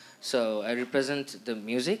 so I represent the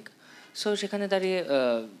music. So সেখানে দাঁড়িয়ে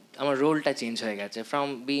আমার রোলটা চেঞ্জ হয়ে গেছে, from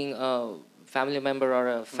being a family member or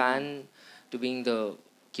a fan two being the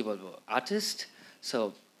কি বলবো artist. So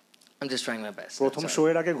I'm just trying my best. প্রথম শো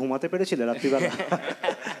এর আগে ঘুমাতে পেরেছিলে রাত্রিবেলা?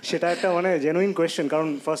 সেটা একটা মানে জেনুইন কোয়েশ্চেন, কারণ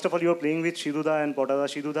first of all you are playing with সিধুদা and পটাদা,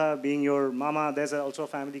 সিধুদা being your মামা, there is also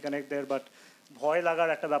family connect there, but ভয় লাগার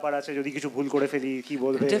একটা ব্যাপার আছে যদি কিছু ভুল করে ফেলি কি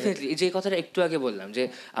বলবে? ডেফিনেটলি, যে কথাটা একটু আগে বললাম যে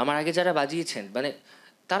আমার আগে যারা বাজিয়েছেন মানে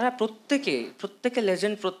তারা প্রত্যেকে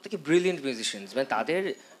লেজেন্ড, প্রত্যেকে ব্রিলিয়েন্ট মিউজিশিয়ানস, মানে তাদের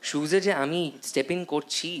শুজে যে আমি স্টেপিং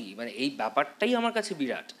করছি মানে এই ব্যাপারটাই আমার কাছে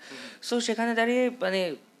বিরাট। সো সেখানে দাঁড়িয়ে মানে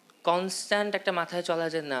কনস্ট্যান্ট একটা মাথায় চলা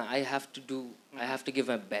যে না, I have to give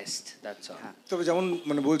my best, that's all. তবে যেমন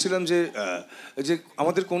মানে বলছিলাম যে যে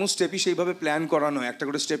আমাদের কোনো স্টেপই সেইভাবে প্ল্যান করা নয়, একটা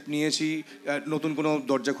করে স্টেপ নিয়েছি, নতুন কোনো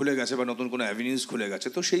দরজা খুলে গেছে বা নতুন কোনো অ্যাভিনিউজ খুলে গেছে,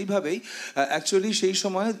 তো সেইভাবেই অ্যাকচুয়ালি সেই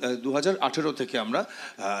সময় 2018 থেকে আমরা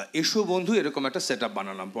এসো বন্ধু এরকম একটা সেট আপ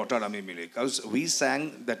বানালাম পটার আমি মিলে, বিকজ উই স্যাং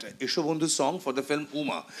দ্যাট এসো বন্ধু song for the film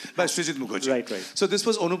Uma by Srijit Mukherjee. So this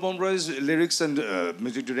was অনুপম রয়ের লিরিক্স অ্যান্ড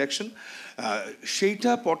মিউজিক ডিরেকশন।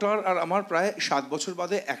 সেইটা পটার আর আমার প্রায় 7 বছর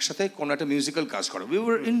বাদে একসাথে কোনো একটা মিউজিক্যাল কাজ করা, we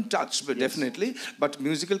were in touch definitely, but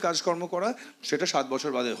musical কাজকর্ম করা সেটা 7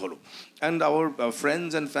 বছর বাদে হলো। And our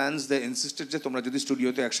friends and fans they insisted যে তোমরা যদি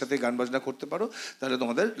স্টুডিওতে একসাথে গান বাজনা করতে পারো তাহলে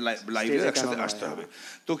তোমাদের লাইভে একসাথে আসতে হবে।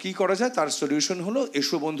 তো কি করা যায়, তার সলিউশন হলো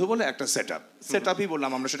এসো বন্ধু বলে একটা সেট আপই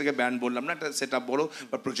বললাম আমরা, সেটাকে ব্যান্ড বললাম না, একটা সেট আপ বলো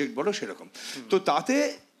বা প্রজেক্ট বলো সেরকম। তো তাতে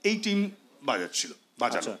এই টিম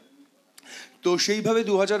বাজানো। তো সেইভাবে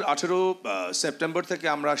 2018 সেপ্টেম্বর থেকে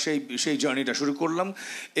আমরা সেই জার্নিটা শুরু করলাম,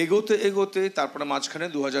 এগোতে তারপরে মাঝখানে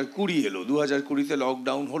 2020 এলো, 2020-তে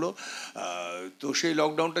লকডাউন হলো। তো সেই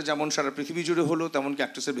লকডাউনটা যেমন সারা পৃথিবী জুড়ে হলো তেমন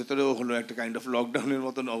ক্যাকটাসের ভেতরেও হলো একটা কাইন্ড অফ লকডাউনের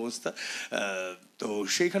মতন অবস্থা। তো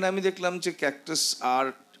সেইখানে আমি দেখলাম যে ক্যাকটাস আর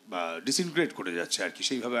ডিসইনগ্রেট করে যাচ্ছে আর কি,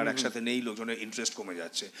 সেইভাবে আর একসাথে নেই, লোকজনের ইন্টারেস্ট কমে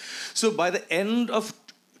যাচ্ছে। So by the end of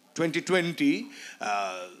 2020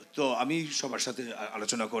 তো আমি সবার সাথে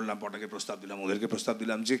আলোচনা করলাম, পটাকে প্রস্তাব দিলাম, ওদেরকে প্রস্তাব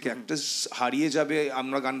দিলাম যে ক্যাকটাস হারিয়ে যাবে,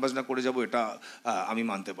 আমরা গান বাজনা করে যাব, এটা আমি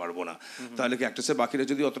মানতে পারবো না। তাহলে ক্যাকটাসের বাকিরা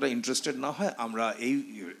যদি অতটা ইন্টারেস্টেড না হয়, আমরা এই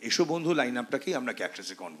এসো বন্ধু লাইন আপটাকেই আমরা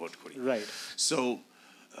ক্যাকটাসে কনভার্ট করি। সো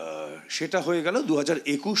সেটা হয়ে গেল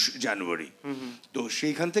 2021 জানুয়ারি। তো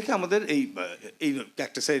সেইখান থেকে আমাদের এই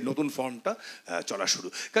ক্যাকটাসের নতুন ফর্মটা চলা শুরু।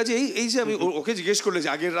 কাজে এই যে আমি ওকে জিজ্ঞেস করলে যে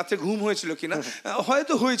আগের রাতে ঘুম হয়েছিল কিনা,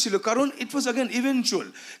 হয়তো হয়েছিল, কারণ ইট ওয়াজ অ্যাগেন ইভেনচুয়াল,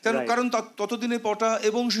 কারণ ততদিনে পটা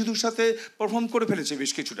এবং সিধুর সাথে পারফর্ম করে ফেলেছে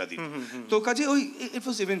বেশ কিছুটা দিন। তো কাজে ইট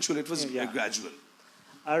ওয়াজ ইভেনচুয়াল, ইট ওয়াজ গ্র্যাজুয়াল।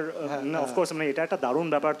 আর না, অফকোর্স মানে এটা একটা দারুণ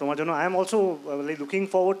ব্যাপার তোমার জন্য। I am also like looking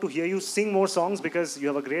forward to here you Singh more songs because you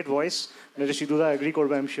have a great voice. সিধুদা agri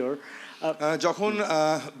করবে আই এম শিওর। যখন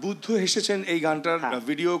বুদ্ধ এসেছেন এই গানটার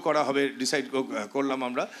ভিডিও করা হবে ডিসাইড করলাম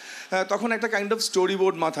আমরা, তখন একটা কাইন্ড অফ স্টোরি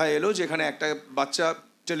বোর্ড মাথায় এলো, যেখানে একটা বাচ্চা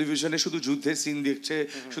টেলিভিশনে শুধু যুদ্ধের সিন দেখছে,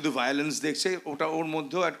 শুধু ভায়োলেন্স দেখছে, ওটা ওর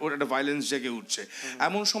মধ্যেও ওর একটা ভায়োলেন্স জেগে উঠছে।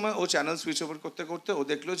 এমন সময় ও চ্যানেল সুইচ ওভার করতে করতে ও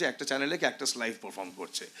দেখলো যে একটা চ্যানেলে ক্যাকটাস লাইভ পারফর্ম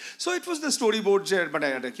করছে। So it was the story board, যে মানে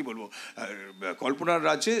একটা কী বলবো কল্পনার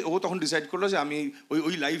রাজ্যে। ও তখন ডিসাইড করলো যে আমি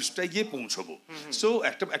ওই লাইভটায় গিয়ে পৌঁছবো। সো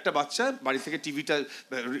একটা বাচ্চা বাড়ি থেকে টিভিটা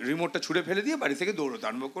রিমোটটা ছুঁড়ে ফেলে দিয়ে বাড়ি থেকে দৌড়তে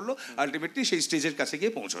আরম্ভ করলো, আলটিমেটলি সেই স্টেজের কাছে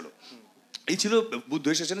গিয়ে পৌঁছলো। এই ছিল বুদ্ধ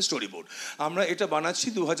এসেছেন স্টোরি বোর্ড। আমরা এটা বানাচ্ছি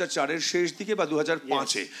 2004-এর শেষ দিকে বা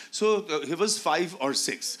 2005-এ। So he was 5 or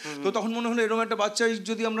 6। তো তখন মনে হলো এরকম একটা বাচ্চা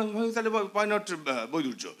যদি আমরা ভাবি তাহলে ওয়াই নট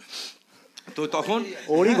বৈদুর্য। তো তখন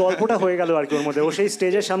ওরই গল্পটা হয়ে গেল আর কি ওর মধ্যে। ও সেই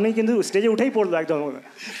স্টেজের সামনেই কিন্তু স্টেজে উঠেই পড়লো একদম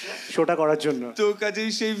শোটা করার জন্য। তো কাজেই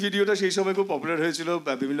সেই ভিডিওটা সেই সময় খুব পপুলার হয়েছিল,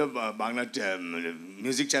 বিভিন্ন বাংলা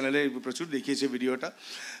মিউজিক চ্যানেলে প্রচুর দেখিয়েছে ভিডিওটা।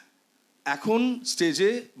 এখন স্টেজে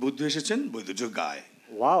বুদ্ধ এসেছেন, বৈদুর্য গায়।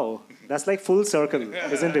 Wow, that's like full circle,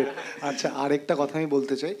 isn't it? আচ্ছা, আরেকটা কথা আমি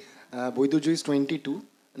বলতে চাই। বৈদুর্য ইজ 22,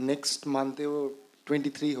 নেক্সট মান্থেও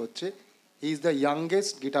 23 হচ্ছে। He is the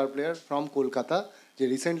youngest guitar player from Kolkata, যে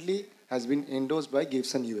recently has been endorsed by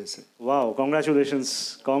Gibson USA. Wow, congratulations.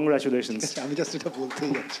 আমি জাস্ট এটা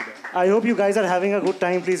বলতেই যাচ্ছিলাম। I hope you guys are having a good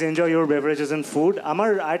time. Please enjoy your beverages and food. আমার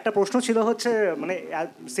আরেকটা প্রশ্ন ছিল হচ্ছে, মানে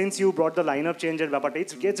since you brought the lineup change এর ব্যাপারটা,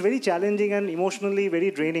 it gets very challenging and emotionally very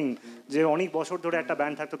draining, যে অনেক বছর ধরে একটা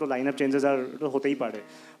ব্যান্ড থাকতে তো লাইন আপ চেঞ্জেস আর হতেই পারে,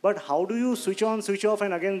 but how do you switch on switch off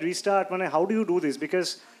and again restart? মানে how do you do this? Because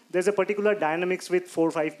there's a particular dynamics with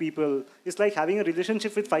 4-5 people. It's like having a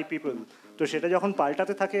relationship with 5 people. তো সেটা যখন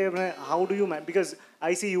পাল্টাতে থাকে, মানে how do you because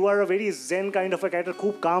I see you are a very zen kind of a character,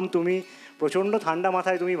 খুব calm, তুমি প্রচণ্ড ঠান্ডা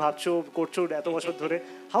মাথায় তুমি ভাবছো করছো এত বছর ধরে।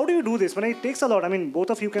 How do you do this? মানে it takes a lot. I mean both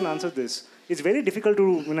of you can answer this. It's very difficult to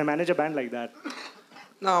manage a band like that.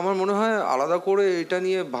 না, আমার মনে হয় আলাদা করে এটা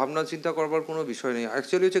নিয়ে ভাবনা চিন্তা করবার কোনো বিষয় নেই।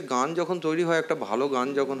 অ্যাকচুয়ালি হচ্ছে গান যখন তৈরি হয়, একটা ভালো গান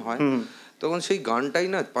যখন হয়, তখন সেই গানটাই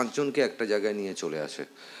না 5 জনকে একটা জায়গায় নিয়ে চলে আসে।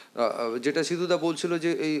 যেটা সিধুদা বলছিল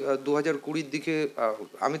যে এই 2020-র দিকে,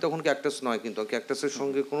 আমি তখন ক্যাকটাস নয়, কিন্তু ক্যাকটাসের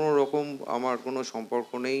সঙ্গে কোনো রকম আমার কোনো সম্পর্ক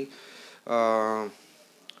নেই।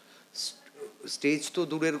 স্টেজ তো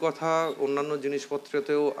দূরের কথা, অন্যান্য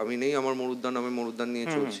জিনিসপত্রেতেও আমি নেই, আমার মরুদ্যান নিয়ে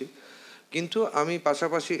চলছি। কিন্তু আমি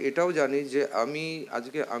পাশাপাশি এটাও জানি যে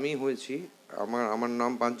আমি হয়েছি, আমার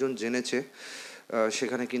নাম 5 জন জেনেছে,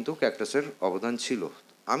 সেখানে কিন্তু ক্যাকটাসের অবদান ছিল।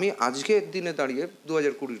 আমি আজকের দিনে দাঁড়িয়ে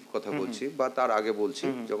 2020 কথা বলছি, বা তার আগে বলছি,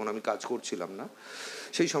 যখন আমি কাজ করছিলাম না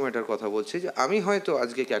সেই সময়টার কথা বলছি, যে আমি হয়তো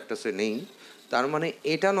আজকে ক্যাকটাসে নেই, তার মানে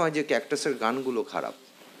এটা নয় যে ক্যাকটাসের গানগুলো খারাপ।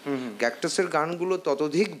 ক্যাকটাসের গানগুলো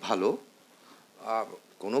ততোধিক ভালো।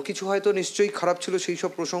 কোনো কিছু হয়তো নিশ্চয়ই খারাপ ছিল, সেই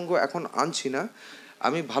সব প্রসঙ্গ এখন আনছি না,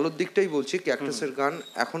 আমি ভালোর দিকটাই বলছি। ক্যাকটাসের গান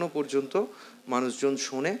এখনো পর্যন্ত মানুষজন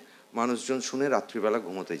শুনে রাত্রিবেলা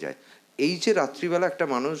ঘুমোতে যায়। এই যে রাত্রিবেলা একটা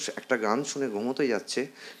মানুষ একটা গান শুনে ঘুমোতে যাচ্ছে,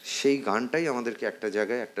 সেই গানটাই আমাদেরকে একটা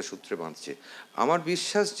জায়গায় একটা সূত্রে বাঁধছে। আমার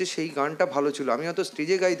বিশ্বাস যে সেই গানটা ভালো ছিল। আমি হয়তো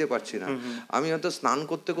স্টেজে গাইতে পারছি না, আমি হয়তো স্নান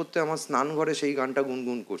করতে করতে আমার স্নান ঘরে সেই গানটা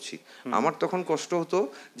গুনগুন করছি। আমার তখন কষ্ট হতো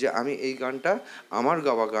যে আমি এই গানটা, আমার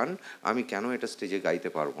গাওয়া গান, আমি কেন এটা স্টেজে গাইতে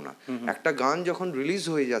পারবো না। একটা গান যখন রিলিজ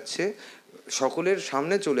হয়ে যাচ্ছে, সকলের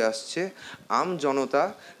সামনে চলে আসছে, জনতা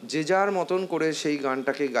যে যার মতন করে সেই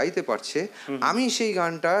গানটাকে গাইতে পারছে, আমি সেই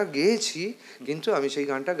গানটা গেয়েছি কিন্তু আমি সেই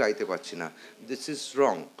গানটা গাইতে পারছি না। This is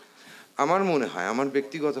wrong. আমার মনে হয়, আমার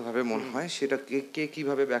ব্যক্তিগতভাবে মনে হয়, সেটা কে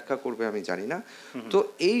কিভাবে ব্যাখ্যা করবে আমি জানি না। তো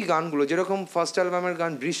এই গানগুলো, যেরকম ফার্স্ট অ্যালবামের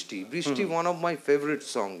গান বৃষ্টি one of my favourite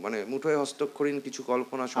song, মানে মুঠোয় হস্তক্ষরিণ কিছু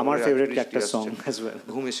কল্পনা, আমার favourite cactus song as well,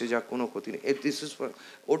 ঘুম এসে যাক কোনো ক্ষতি নেই,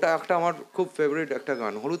 ওটা একটা আমার খুব ফেভারিট একটা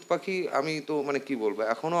গান। হলুদ পাখি আমি তো মানে কি বলবো,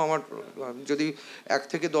 এখনো আমার যদি 1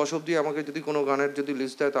 থেকে 10 অবধি আমাকে যদি কোনো গানের যদি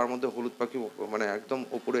লিস্ট দেয়, তার মধ্যে হলুদ পাখি মানে একদম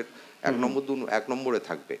ওপরের 1 নম্বরে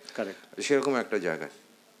থাকবে, সেরকম একটা জায়গায়।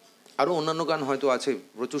 আরও অন্যান্য গান হয়তো আছে,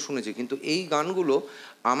 প্রচুর শুনেছি, কিন্তু এই গানগুলো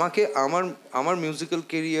আমাকে আমার মিউজিক্যাল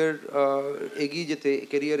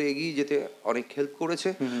ক্যারিয়ারে এগিয়ে যেতে অনেক হেল্প করেছে,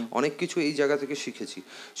 অনেক কিছু এই জায়গা থেকে শিখেছি।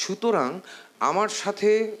 সুতরাং আমার সাথে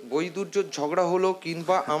বৈদুর্যর ঝগড়া হলো,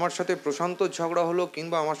 কিংবা আমার সাথে প্রশান্তর ঝগড়া হলো,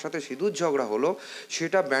 কিংবা আমার সাথে সিধুর ঝগড়া হলো,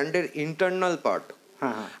 সেটা ব্যান্ডের ইন্টারনাল পার্ট।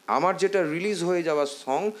 আমার যেটা রিলিজ হয়ে যাওয়া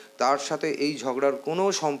সং, তার সাথে এই ঝগড়ার কোনো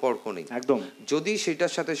সম্পর্ক নেই একদম। যদি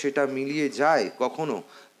সেটার সাথে সেটা মিলিয়ে যায় কখনো,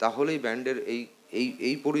 তাহলেই ব্যান্ডের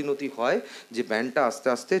এই পরিণতি হয় যে ব্যান্ডটা আস্তে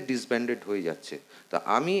আস্তে ডিসব্যান্ডেড হয়ে যাচ্ছে। তা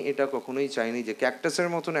আমি এটা কখনোই চাইনি যে ক্যাকটাসের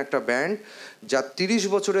মতন একটা ব্যান্ড, যার 30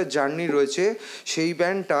 বছরের জার্নি রয়েছে, সেই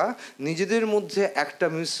ব্যান্ডটা নিজেদের মধ্যে একটা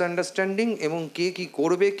মিসআন্ডারস্ট্যান্ডিং এবং কে কি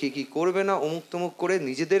করবে না অমুক তমুক করে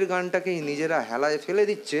নিজেদের গানটাকেই নিজেরা হেলায় ফেলে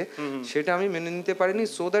দিচ্ছে, সেটা আমি মেনে নিতে পারিনি।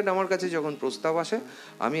 সো দ্যাট আমার কাছে যখন প্রস্তাব আসে,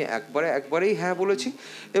 আমি একবারেই হ্যাঁ বলেছি।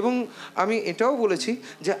 এবং আমি এটাও বলেছি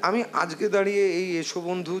যে আমি আজকে দাঁড়িয়ে এই এসো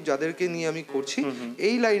বন্ধু যাদেরকে নিয়ে আমি করছি,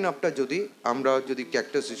 এই লাইন আপটা আমরা যদি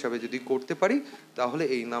ক্যাকটাস হিসাবে যদি করতে পারি, তাহলে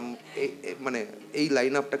এই নাম মানে এই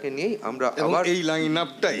লাইন আপটাকে নিয়েই আমরা আবার এই লাইন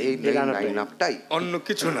আপটাই অন্য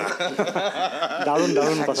কিছু না। দারুণ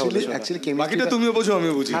কথা বলেছো। অ্যাকচুয়ালি বাকিটা তুমিও বোঝো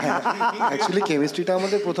আমিও বুঝি। অ্যাকচুয়ালি কেমিস্ট্রিটা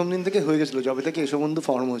আমাদের প্রথম দিন থেকে হয়ে গেছিলো, যবে থেকে এসো বন্ধু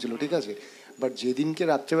ফর্ম হয়েছিল, ঠিক আছে। বাট যেদিনকে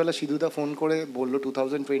রাত্রেবেলা সিধুদা ফোন করে বললো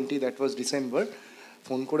 2020, দ্যাট ওয়াজ ডিসেম্বর,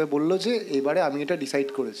 ফোন করে বললো যে এবারে আমি এটা ডিসাইড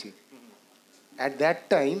করেছি। অ্যাট দ্যাট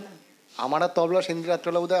টাইম আমার আর তবলা সেদিন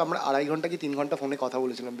রাত্রেবেলা বোধহয় আমরা 2.5 ঘন্টা কি 3 ঘন্টা ফোনে কথা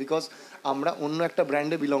বলেছিলাম, বিকজ আমরা অন্য একটা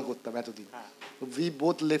ব্র্যান্ডে বিলং করতাম এতদিন। We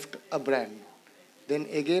both left a brand, then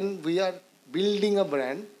again we are building a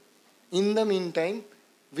brand. In the mean time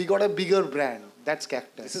we got a bigger brand, that's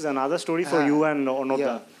cactus. This is another story for you and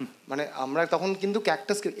অনদা। মানে আমরা তখন কিন্তু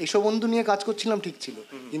ক্যাকটাসকে এসো বন্ধু নিয়ে কাজ করছিলাম, ঠিক ছিল,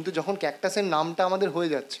 কিন্তু যখন ক্যাকটাসের নামটা আমাদের হয়ে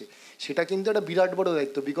যাচ্ছে, সেটা কিন্তু একটা বিরাট বড়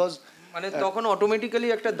দায়িত্ব। বিকজ মানে তখন অটোমেটিক্যালি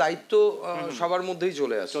একটা দায়িত্ব সবার মধ্যেই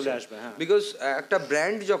চলে আসবে, বিকজ একটা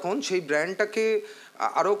ব্র্যান্ড যখন, সেই ব্র্যান্ডটাকে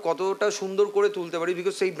আরও কতটা সুন্দর করে তুলতে পারি,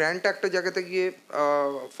 বিকজ সেই ব্র্যান্ডটা একটা জায়গাতে গিয়ে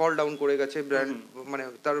ফল ডাউন করে গেছে, ব্র্যান্ড মানে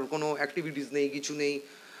তার কোনো অ্যাক্টিভিটিস নেই, কিছু নেই,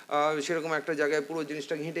 সেরকম একটা জায়গায় পুরো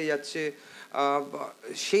জিনিসটা ঘেঁটে যাচ্ছে।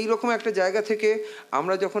 সেই রকম একটা জায়গা থেকে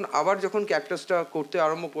আমরা যখন ক্যাকটাসটা করতে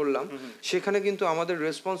আরম্ভ করলাম, সেখানে কিন্তু আমাদের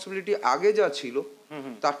রেসপন্সিবিলিটি আগে যা ছিল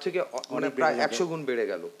তার থেকে মানে প্রায় 100 গুণ বেড়ে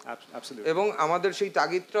গেল। এবং আমাদের সেই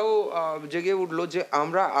তাগিদটাও জেগে উঠলো যে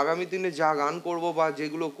আমরা আগামী দিনে যা গান করব বা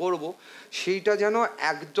যেগুলো করব, সেইটা যেন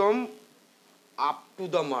একদম আপ টু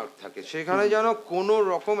দ্য মার্ক থাকে, সেখানে যেন কোনো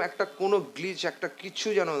রকম কোনো গ্লিচ একটা কিছু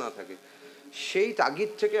যেন না থাকে। সেই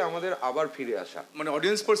তাগিদ থেকে আমাদের আবার ফিরে আসা, মানে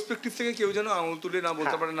অডিয়েন্স পার্সপেক্টিভ থেকে কেউ যেন আঙুল তুলে না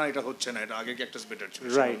বলতে পারে না এটা হচ্ছে না, এটা আগে ক্যাকটাস বেটার ছিল।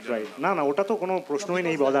 রাইট না ওটা তো কোনো প্রশ্নই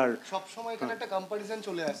নেই বলার। সব সময় এখানে একটা কম্পারিজন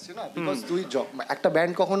চলে আসছে না, বিকজ একটা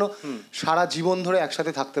ব্যান্ড কখনো সারা জীবন ধরে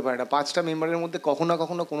একসাথে থাকতে পারে না। 5টা মেম্বারের মধ্যে কখনো না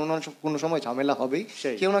কখনো কোনো সময় ঝামেলা হবেই,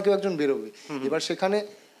 কেউ না কেউ একজন বেরোবে। এবার সেখানে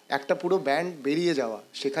একটা পুরো ব্যান্ড বেরিয়ে যাওয়া,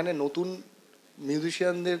 সেখানে নতুন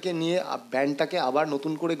মিউজিশিয়ানদেরকে নিয়ে ব্যান্ডটাকে আবার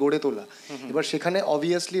নতুন করে গড়ে তোলা। এবার সেখানে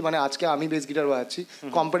অবভিয়াসলি মানে আজকে আমি বেস গিটার বাজাচ্ছি,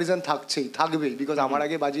 কম্পারিজন থাকবেই, বিকজ আমার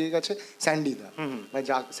আগে বাজিয়ে গেছে স্যান্ডিদা, মানে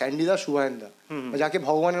স্যান্ডিদা, শুভায়নদা, যাকে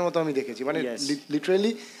ভগবানের মতো আমি দেখেছি, মানে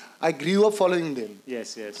literally I grew up following them. Yes.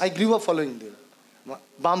 I grew up following them.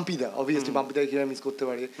 বাম্পিদা, obviously বাম্পিদাকে কীভাবে মিস করতে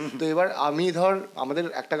পারি। তো এবার আমি ধর আমাদের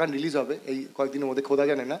একটা গান রিলিজ হবে এই কয়েকদিনের মধ্যে, খোদা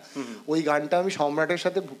জানে না, ওই গানটা আমি সম্রাটের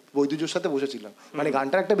সাথে বৈদুর্যর সাথে বসেছিলাম, মানে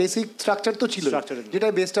গানটার একটা বেসিক স্ট্রাকচার তো ছিল যেটা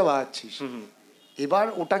বেসটা বাজাচ্ছিস, এবার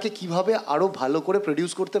ওটাকে কিভাবে আরো ভালো করে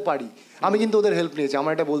প্রডিউস করতে পারি। আমি কিন্তু ওদের হেল্প নিয়েছি,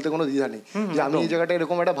 আমার এটা বলতে কোনো দ্বিধা নেই যে আমি এই জায়গাটা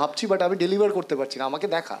এরকম একটা ভাবছি বাট আমি ডেলিভার করতে পারছি না, আমাকে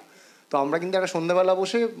দেখা। তো আমরা কিন্তু একটা সন্ধ্যাবেলা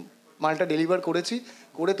বসে মালটা ডেলিভার করেছি,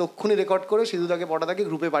 করে তক্ষুনি রেকর্ড করে সিধুদাকে পটাদাকে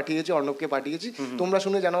গ্রুপে পাঠিয়েছি, অর্ণবকে পাঠিয়েছি, তোমরা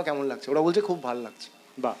শুনে জানাও কেমন লাগছে। ওরা বলছে খুব ভালো লাগছে।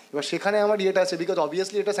 এবার সেখানে আমার ইয়েটা আছে, বিকজ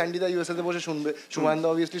অবভিয়াসলি এটা স্যান্ডিদা ইউএসএতে বসে শুনবে, শুভায়নদা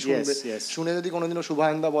অবভিয়াসলি শুনবে, শুনে যদি কোনোদিনও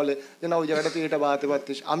শুভায়নদা বলে যে না ওই জায়গাটা তুই এটা বাজাতে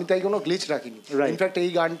পারতিস, আমি তাই কোনো গ্লিচ রাখিনি। ইনফ্যাক্ট এই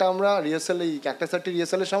গানটা আমরা রিহার্সাল, এই ক্যাকটাস 30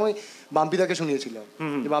 রিহার্সালের সময় বাম্পিদাকে শুনিয়েছিলাম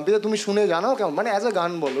যে বাম্পিদা তুমি শুনে জানাও কেমন, মানে অ্যাজ আ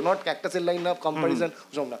গান বলো, নট ক্যাকটাসের লাইন আপ কম্পারিজন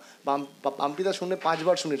সব না। বাম্পিদা শুনে 5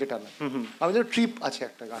 বার শুনেছে টানা, আমি তো ট্রিপ আছে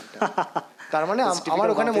একটা গানটা। তার মানে আমার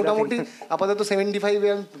ওখানে মোটামুটি আপাতত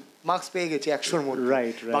 75 মার্কস পেয়ে গেছি 100-র মধ্যে।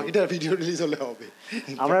 রাইট, বাকিটা ভিডিও রিলিজ হলে হবে।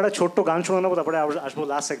 আমরা একটা ছোট্ট গান শোনা নেবো, তারপরে আসবো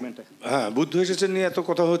লাস্ট সেগমেন্টে। হ্যাঁ, বুদ্ধ এসেছেন নিয়ে এত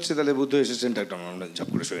কথা হচ্ছে, তাহলে বুদ্ধ এসেছেনটা একটা আমরা ঝাপ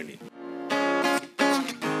করে শুনে নিই।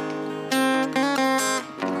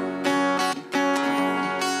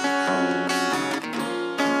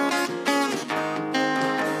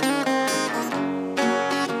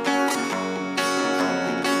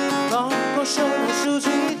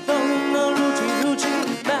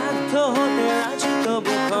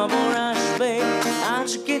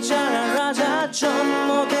 আজকে যারা রাজা জন্ম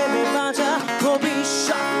দেবে বাজা,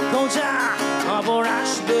 ভবিষ্যৎ খোঁজা খবর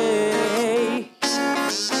আসবে।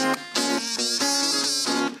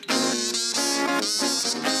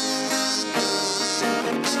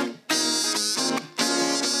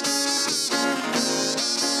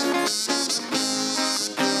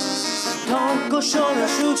 তর্ক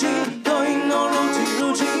সোজাসুজি দৈন্য রুচি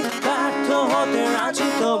রুচি, ব্যর্থ হতে রাজি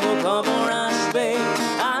তবু খবর আসবে।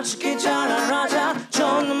 আজকে যারা রাজা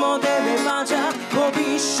জন্ম দেবে বাজা,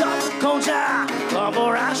 ভবিষ্যৎ খোঁজা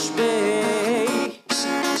খবর আসবে।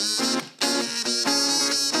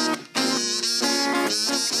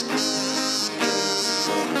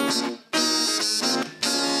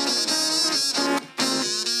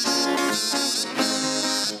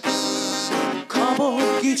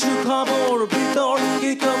 কিছু খবর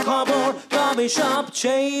বিতর্কিত খবর, তবে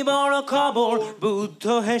সবচেয়ে বড় খবর বুদ্ধ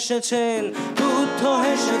হেসেছেন, বুদ্ধ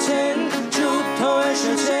হেসেছেন, যুদ্ধ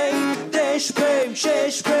এসেছে, দেশ প্রেম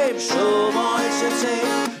শেষ প্রেম সময় এসেছে।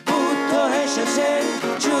 বুদ্ধ হেসেছেন,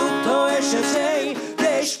 যুদ্ধ এসেছে,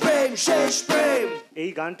 দেশ প্রেম শেষ প্রেম।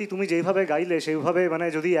 এই গানটি তুমি যেইভাবে গাইলে সেইভাবে, মানে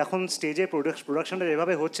যদি এখন স্টেজে প্রোডাকশনটা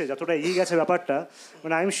যেভাবে হচ্ছে, যতটা এগিয়ে গেছে ব্যাপারটা,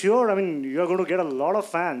 মানে I am sure, I mean you are going to get a lot of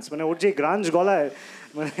fans. মানে ওর যে গ্রাঞ্জ গলায়,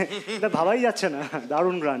 মানে এটা ভাবাই যাচ্ছে না,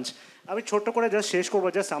 দারুণ গ্রাঞ্জ। আমি ছোট্ট করে জাস্ট শেষ করবো,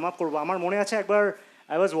 জাস্ট সাম আপ করবো। আমার মনে আছে একবার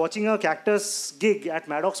I was watching a cactus gig at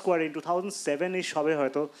Maddox square in 2007-ish হবে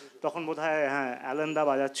হয়তো, তখন বোধ হয় হ্যাঁ Allen the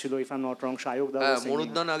বাজাচ্ছিল, if I am not wrong, শায়ক দা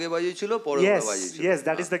মনুদ্দান আগে বাজিয়েছিল, পরে বাজিয়েছিল। Yes,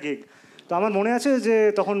 that is the gig. তো আমার মনে আছে যে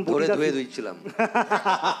তখন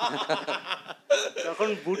তখন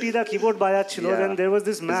বুটিদা keyboard বাজাচ্ছিল, then there was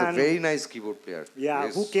this man, a very nice keyboard player,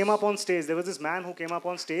 who came up on stage. There was this man who came up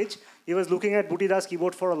on stage. He was looking at Butida's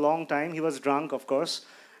keyboard for a long time. He was drunk, of course,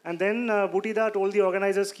 and then Butida told the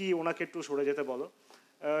organizers ki onake ekটু সরে যেতে বলো.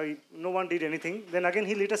 No one did anything. Then again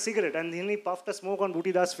he lit a cigarette and then he puffed a smoke on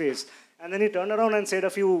Butida's face, and then he turned around and said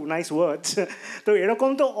a few nice words. তো এরকম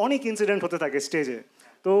তো অনেক incident হতে থাকে স্টেজে।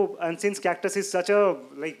 তো and since Cactus is such a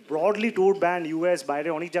like broadly toured band, US বাইরে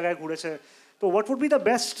অনেক জায়গায় ঘুরেছে, তো what would be the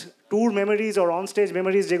best tour memories or on stage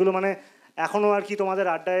memories যেগুলো মানে এখনও আর কি তোমাদের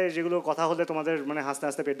আড্ডায় যেগুলো কথা হলে তোমাদের মানে হাসতে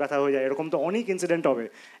হাসতে পেট ব্যথা হয়ে যায়? এরকম তো অনেক ইনসিডেন্ট হবে,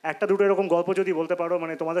 একটা দুটো এরকম গল্প যদি বলতে পারো,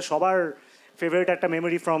 মানে তোমাদের সবার ফেভারিট একটা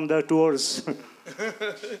মেমোরি ফ্রম দ্য ট্যুরস।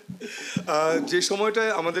 যে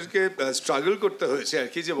সময়টায় আমাদেরকে স্ট্রাগল করতে হয়েছে আর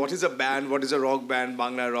কি, যে what is a band, what is a rock band,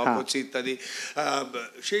 Bangla rock হচ্ছে ইত্যাদি,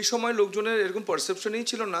 সেই সময় লোকজনের এরকম পারসেপশনই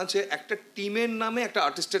ছিল না যে একটা টিমের নামে একটা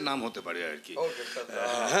আর্টিস্টের নাম হতে পারে আর কি।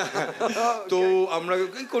 তো আমরা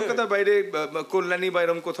কলকাতার বাইরে কল্যাণী বা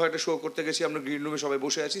এরকম কোথাও একটা শো করতে গেছি, আমরা গ্রিন রুমে সবাই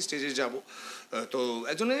বসে আছি, স্টেজে যাব, তো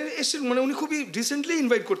একজনের এসছেন, মানে উনি খুবই রিসেন্টলি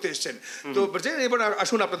ইনভাইট করতে এসছেন, তো এবার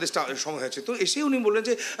আসুন আপনাদের সময় আছে, তো এসে উনি বললেন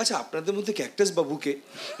যে আচ্ছা আপনাদের মধ্যে ক্যাকটাস বাবুকে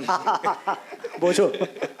বোঝো,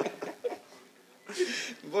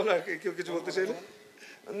 বল আর কেউ কিছু বলতে চাইলে?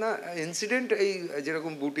 না, ইনসিডেন্ট এই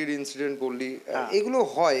যেরকম বুটির ইনসিডেন্ট বললি, এগুলো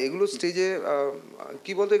হয়, এগুলো স্টেজে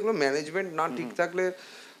কি বলতো, এগুলো ম্যানেজমেন্ট না ঠিক থাকলে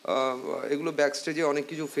এগুলো ব্যাক স্টেজে অনেক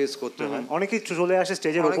কিছু ফেস করতে হয়, অনেক কিছু চলে আসে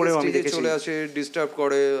স্টেজের উপরেও, আমি দেখেছি চলে আসে, ডিস্টার্ব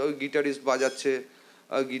করে, ওই গিটারিস্ট বাজাচ্ছে,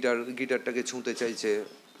 গিটারটাকে ছুঁতে চাইছে,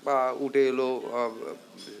 বা উঠে এলো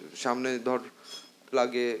সামনে ধর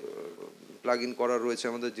প্লাগ ইন করা রয়েছে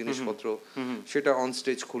আমাদের জিনিসপত্র, সেটা অন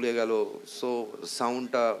স্টেজ খুলে গেল, সো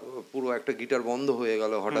সাউন্ডটা পুরো একটা গিটার বন্ধ হয়ে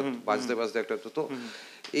গেল হঠাৎ বাজতে বাজতে একটা, তো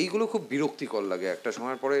এইগুলো খুব বিরক্তিকর লাগে একটা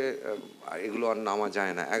সময় পরে, এগুলো আর নামা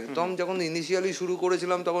যায় না। একদম যখন ইনিশিয়ালি শুরু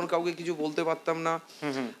করেছিলাম তখন কাউকে কিছু বলতে পারতাম না,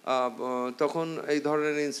 তখন এই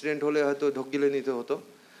ধরনের ইনসিডেন্ট হলে হয়তো ঢোকিলে নিতে হতো,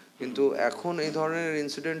 কিন্তু এখন এই ধরনের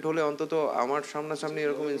ইনসিডেন্ট হলে অন্তত আমার সামনাসামনি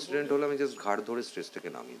এরকম ইনসিডেন্ট হলে আমি জাস্ট ঘাড় ধরে স্টেজ থেকে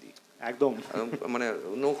নামিয়ে দিই, একদম মানে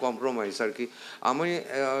নো কম্প্রোমাইজ আর কি। আমি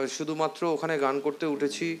শুধুমাত্র ওখানে গান করতে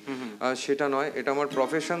উঠেছি সেটা নয়, এটা আমার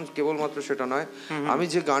প্রফেশন কেবলমাত্র সেটা নয়, আমি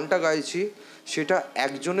যে গানটা গাইছি সেটা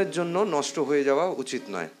একজনের জন্য নষ্ট হয়ে যাওয়া উচিত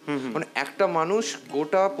নয়, মানে একটা মানুষ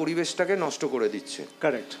গোটা পরিবেশটাকে নষ্ট করে দিচ্ছে।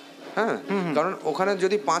 কারেক্ট। হ্যাঁ, কারণ ওখানে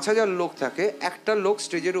যদি 5,000 লোক থাকে, একটা লোক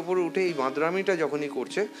স্টেজের উপরে উঠে এই মাদ্রামিটা যখনই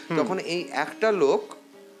করছে, তখন এই একটা লোক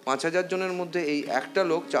 5,000 জনের মধ্যে এই একটা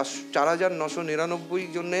লোক 4,999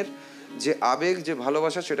 জনের যে আবেগ, যে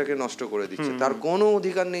ভালোবাসা, সেটাকে নষ্ট করে দিচ্ছে। তার কোনো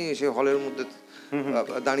অধিকার নেই সে হলের মধ্যে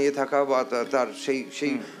দাঁড়িয়ে থাকা বা তার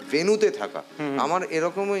সেই ভেন্যুতে থাকা। আমার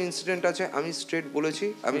এরকমও ইনসিডেন্ট আছে, আমি স্ট্রেট বলেছি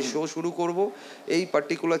আমি শো শুরু করব, এই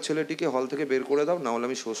পার্টিকুলার ছেলেটিকে হল থেকে বের করে দাও, না হলে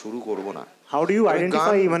আমি শো শুরু করব না। হাউ ডু ইউ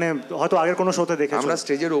আইডেন্টিফাই, মানে হয়তো আগের কোনো শোতে দেখেছো, আমরা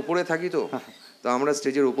স্টেজের ওপরে থাকি তো আমরা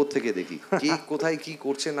স্টেজের ওপর থেকে দেখি কে কোথায় কি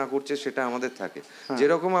করছে না করছে, সেটা আমাদের থাকে।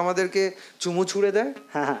 যেরকম আমাদেরকে চুমু ছুঁড়ে দেয়,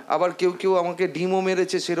 আবার কেউ কেউ আমাকে ডিমও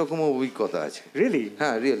মেরেছে, সেরকমও অভিজ্ঞতা আছে। রিয়েলি?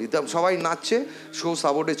 হ্যাঁ, রিয়েলি। সবাই নাচছে, শো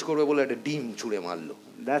সাবোটেজ করবে বলে একটা ডিম ছুঁড়ে মারলো,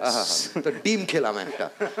 তো ডিম খেলাম একটা,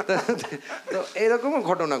 তো এরকমও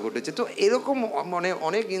ঘটনা ঘটেছে। তো এরকম মানে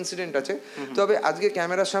অনেক ইনসিডেন্ট আছে। তবে আজকে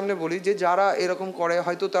ক্যামেরার সামনে বলি যে যারা এরকম করে,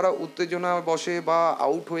 হয়তো তারা উত্তেজনা বসে বা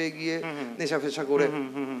আউট হয়ে গিয়ে নেশা ফেশা করে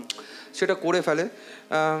সেটা করে ফেলে,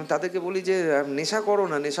 তাদেরকে বলি যে নেশা করো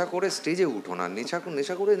না, নেশা করে স্টেজে উঠো না,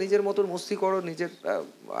 নেশা করে নিজের মতন মস্তি করো, নিজের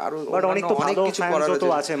আরো অনেক কিছু করার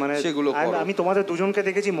আছে, মানে সেগুলো করো। আমি তোমাদের দুজনকে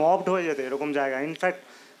দেখেছি মবড হয়ে যেতে এরকম জায়গায়। ইনফ্যাক্ট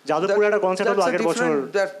যাদবপুরে একটা কনসার্ট হলো আগের বছর,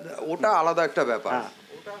 ওটা আলাদা একটা ব্যাপার।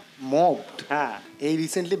 মবড, হ্যাঁ। এই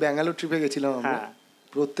রিসেন্টলি ব্যাঙ্গালোর ট্রিপে গেছিলাম আমরা,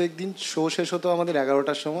 প্রত্যেক দিন শো শেষ হতো আমাদের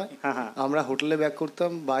 11টার সময়, আমরা হোটেলে ব্যাক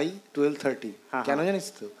করতাম বাই 12:30। কেন জানিস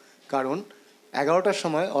তো? কারণ 11টার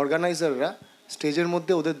সময় অর্গানাইজাররা স্টেজের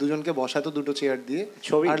মধ্যে ওদের দুজনকে বসাতো দুটো চেয়ার দিয়ে,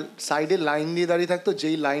 আর সাইডে লাইন দিয়ে দাঁড়িয়ে থাকতো,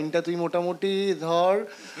 যেই লাইনটা তুই মোটামুটি ধর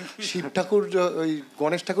শিব ঠাকুর, ওই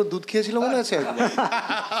গণেশ ঠাকুর দুধ খেয়েছিল মনে আছে,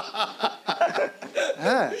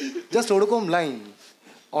 হ্যাঁ, জাস্ট ওরকম লাইন।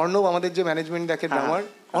 অর্ণব আমাদের যে ম্যানেজমেন্ট দেখে আমার,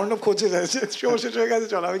 অর্ণব খোঁজে যাচ্ছে, শো শেষ হয়ে গেছে,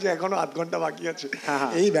 চলো, আমি যে এখনো 8 ঘন্টা বাকি আছে।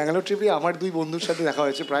 এই ব্যাঙ্গালোর ট্রিপে আমার 2 বন্ধুর সাথে দেখা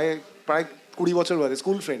হয়েছে প্রায় 20 বছর বাদে,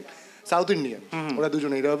 স্কুল ফ্রেন্ড, সাউথ ইন্ডিয়ান, ওরা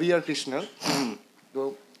দুজনেই, রবি আর কৃষ্ণ। তো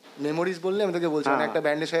মেমোরিজ বললে আমি তোকে বলছি, একটা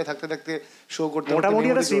ব্যান্ডের সাথে থাকতে থাকতে শো করতে মোটামুটি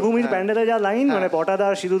একটা শ্রীভূমির ব্যান্ডের যা লাইন, মানে পটাদা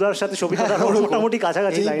সিধুদার সাথে সবিতাদার মোটামুটি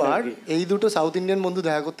কাছাকাছি লাইন। এই দুটো সাউথ ইন্ডিয়ান বন্ধু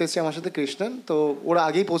দেখা করতে এসেছে আমার সাথে, কৃষ্ণন। তো ওরা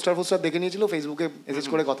আগেই পোস্টার দেখে নিয়েছিল, ফেসবুকে মেসেজ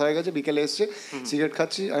করে কথা হয়ে গেছে, বিকেলে এসছে, সিগারেট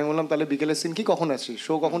খাচ্ছি। আমি বললাম তাহলে বিকেলের সিন কি, কখন আসছি,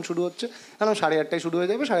 শো কখন শুরু হচ্ছে? কারণ 8:30টায় শুরু হয়ে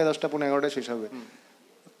যাবে, 10:30 পৌনে 11টায় শেষ হবে।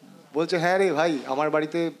 বলছে হ্যাঁ রে ভাই, আমার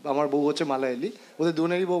বাড়িতে আমার বউ হচ্ছে মালায়ালি, ওদের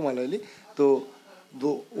দুজনেরই বউ মালায়ালি। তো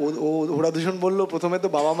ওরা দুজন বললো প্রথমে তো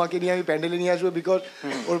বাবা মাকে নিয়ে আমি প্যান্ডেলে নিয়ে আসবো, বিকজ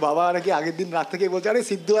ওর বাবা নাকি আগের দিন রাত থেকে বলছে আরে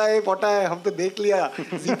সিদ্ধু আয় পটা হাম তো দেখ লিয়া,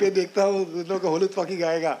 জিপে দেখতাম লোক হলুদ পাখি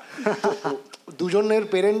গায়েগা। দুজনের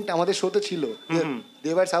পেরেন্ট আমাদের শোতে ছিল,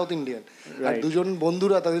 দেবার সাউথ ইন্ডিয়ান, আর দুজন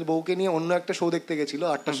বন্ধুরা তাদের বউকে নিয়ে অন্য একটা শো দেখতে গেছিল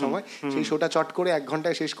 8টার সময়। সেই শোটা চট করে 1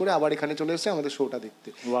 ঘন্টায় শেষ করে আবার এখানে চলে এসেছে আমাদের শোটা দেখতে।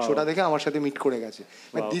 শোটা দেখে আমার সাথে মিট করে গেছে।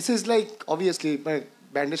 দিস ইজ লাইক অবভিয়াসলি, মানে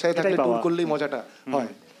ব্যান্ডের সাথে থাকলে ট্যুর করলেই মজাটা হয়,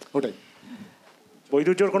 ওটাই।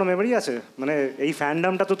 বৈদুর্যর কোনো মেমোরি আছে? মানে এই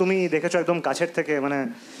ফ্যান্ডামটা তো তুমি দেখেছো একদম কাছের থেকে, মানে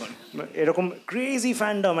এরকম ক্রেজি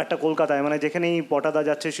ফ্যান্ডাম একটা কলকাতায়, মানে যেখানেই পটাদা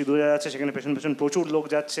যাচ্ছে, সিধুদা যাচ্ছে, সেখানে পেছন পেছন প্রচুর লোক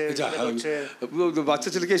যাচ্ছে। বাচ্চা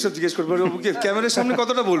ছেলেকে এসব জিজ্ঞেস করবে, ক্যামেরার সামনে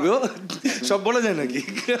কতটা বলবে, সব বলা যায় নাকি?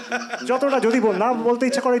 যতটা, যদি না বলতে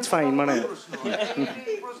ইচ্ছা করে, ইটস ফাইন। মানে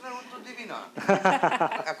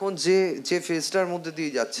এখন যে ফেজটার মধ্যে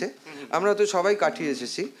দিয়ে যাচ্ছে, আমরা তো সবাই কাটিয়ে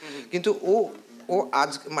এসেছি, কিন্তু ও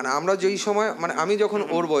আজ, মানে আমরা যেই সময়, মানে আমি যখন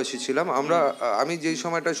ওর বয়সী ছিলাম, আমি যেই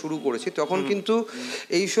সময়টা শুরু করেছি, তখন কিন্তু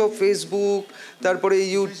এইসব ফেসবুক, তারপরে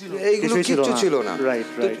এইগুলো কিচ্ছু ছিল না।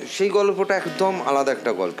 তো সেই গল্পটা একদম আলাদা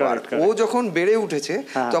একটা গল্প। আর ও যখন বেড়ে উঠেছে,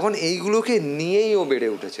 তখন এইগুলোকে নিয়েই ও বেড়ে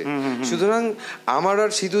উঠেছে। সুতরাং আমার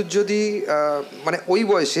আর সিধুর যদি মানে ওই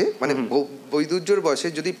বয়সে, মানে বৈদুর্যর বয়সে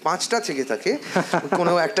যদি 5টা থেকে থাকে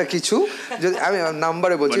কোনো একটা কিছু, যদি আমি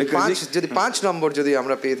নাম্বারে বলছি, যদি 5 নম্বর যদি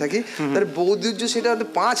আমরা পেয়ে থাকি, তাহলে বৈদুর্য বৈদুর্য সেটা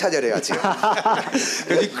 5,000-এ আছে।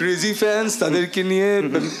 ক্রেজি ফ্যান্স তাদেরকে নিয়ে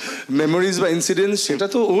মেমোরিজ বা ইনসিডেন্টস সেটা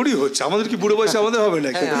তো ওরই হচ্ছে, আমাদের কি বুড়ো বয়সে আমাদের হবে না?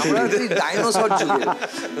 আমরা ডাইনোসর যুগে।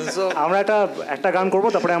 আমরা একটা গান করবো,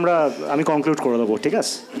 তারপরে আমি কনক্লুড করে দেবো, ঠিক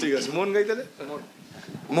আছে? ঠিক আছে, মন গাই তাহলে।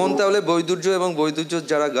 মন তাহলে বৈদুর্য এবং বৈদুর্য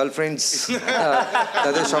যারা গার্লফ্রেন্ডস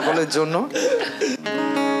তাদের সকলের জন্য।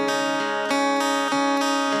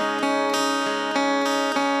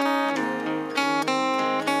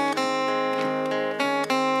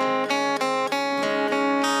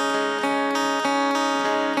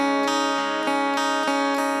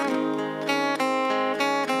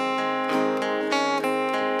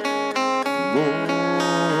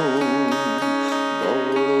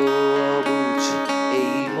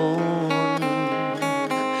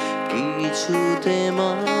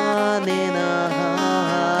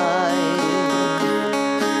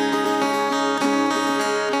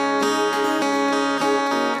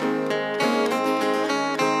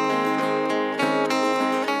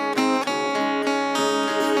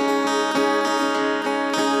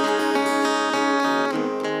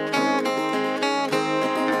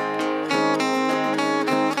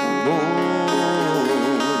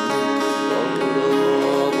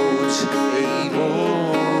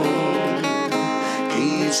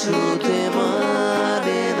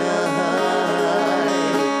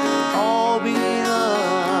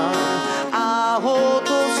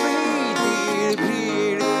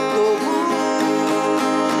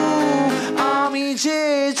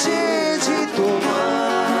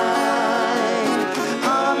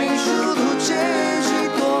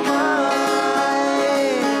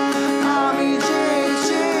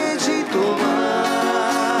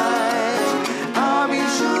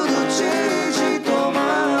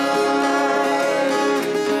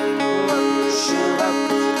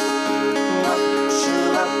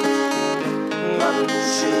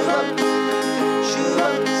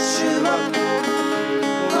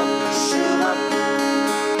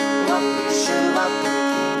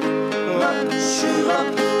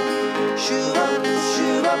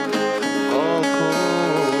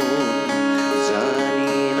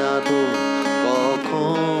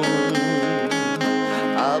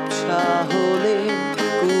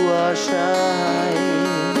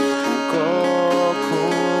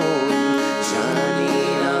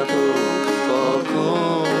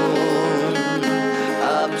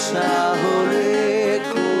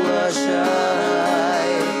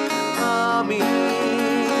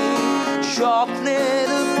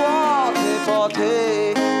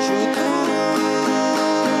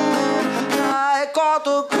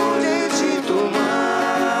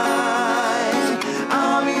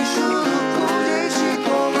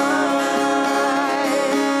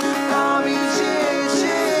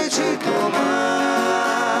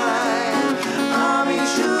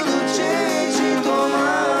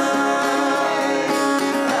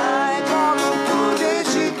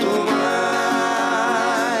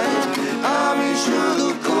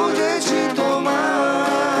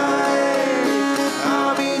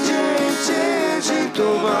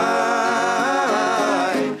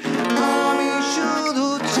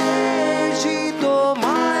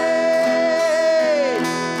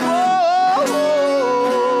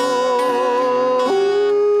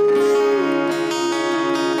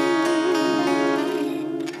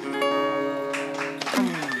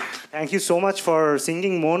 Thank you so much for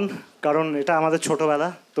singing মন, কারণ এটা আমাদের ছোটোবেলা,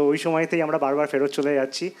 তো ওই সময়তেই আমরা বারবার ফেরত চলে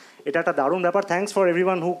যাচ্ছি। এটা একটা দারুণ ব্যাপার। Thanks for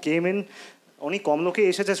everyone who came in. অনেক কম লোকে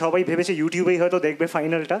এসেছে, সবাই ভেবেছে ইউটিউবেই হয়তো দেখবে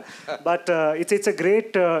ফাইনালটা, but it's a great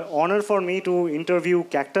honour for me two interview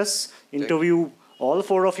cactus, interview all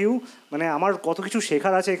four of you. মানে আমার কত কিছু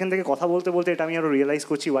শেখার আছে এখান থেকে কথা বলতে বলতে, এটা আমি আরও রিয়েলাইজ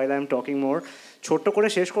করছি ওয়াইল আই এম টকিং মোর। ছোট্ট করে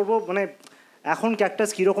শেষ করবো, মানে এখন ক্যাকটাস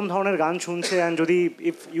কীরকম ধরনের গান শুনছে, অ্যান্ড যদি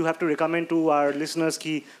if you have to recommend two R listeners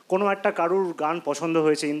কি কোনো একটা কারুর গান পছন্দ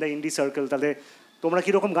হয়েছে ইন দ্য ইন্ডি সার্কেল, তাহলে তোমরা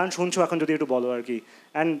কীরকম গান শুনছো এখন যদি একটু বলো আর কি।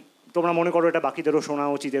 অ্যান্ড তোমরা মনে করো এটা বাকিদেরও শোনা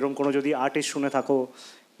উচিত, এরকম কোনো যদি আর্টিস্ট শুনে থাকো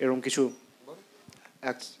এরকম কিছু।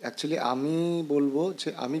 অ্যাকচুয়ালি আমি বলবো যে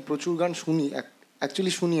আমি প্রচুর গান শুনি,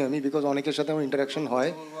 অ্যাকচুয়ালি শুনি আমি, বিকজ অনেকের সাথে আমার ইন্টারাকশন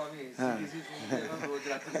হয়। হ্যাঁ,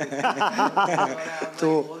 তো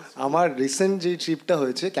আমার রিসেন্ট যে ট্রিপটা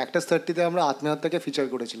হয়েছে ক্যাকটাস 30-তে আমরা আত্মহত্যাকে ফিচার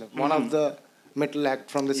করেছিলাম, one of the metal act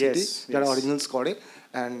from the city যারা অরিজিনালস করে।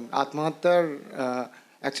 অ্যান্ড আত্মহত্যার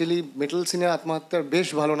অ্যাকচুয়ালি মেটাল সিনে আত্মহত্যার বেশ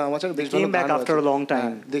ভালো নাম আছে, বেশ ভালো back after a long time,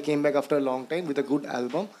 they came back after a long time with a good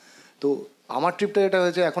album. তো আমার ট্রিপটা এটা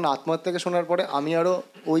হয়েছে, এখন আত্মহত্যাকে শোনার পরে আমি আরও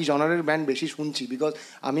ওই জনারের ব্যান্ড বেশি শুনছি, বিকজ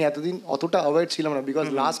আমি এতদিন অতটা অ্যাওয়ার ছিলাম না, বিকজ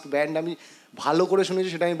লাস্ট ব্যান্ড আমি ভালো করে শুনেছি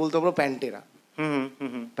সেটা আমি বলতে পারবো প্যান্টেরা।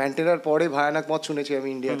 প্যান্টেরার পরে ভয়ানক মত শুনেছি আমি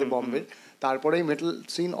ইন্ডিয়াতে, বম্বে। তারপরেই মেটাল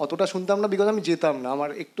সিন অতটা শুনতাম না, বিকজ আমি যেতাম না, আমার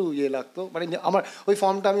একটু ইয়ে লাগতো, মানে আমার ওই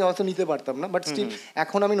ফর্মটা আমি হয়তো নিতে পারতাম না। বাট স্টিল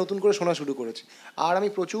এখন আমি নতুন করে শোনা শুরু করেছি। আর আমি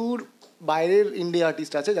প্রচুর বাইরের ইন্ডিয়া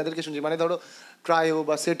আর্টিস্ট আছে যাদেরকে শুনছি, মানে ধরো ক্রায়ো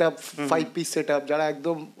বা set up, 5 piece set up, যারা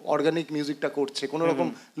একদম অর্গানিক মিউজিকটা করছে, কোনো রকম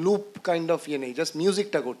লুপ কাইন্ড অফ ইয়ে নেই, জাস্ট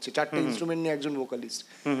মিউজিকটা করছে, 4টে ইনস্ট্রুমেন্ট নিয়ে একজন ভোকালিস্ট।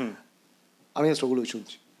 আমি জাস্ট ওগুলোই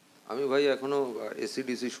শুনছি। আমি ভাই এখনো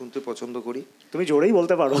এসিডিসি শুনতে পছন্দ করি। তুমি জোরেই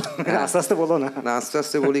বলতে পারো, আস্তে আস্তে বলো না। না, আস্তে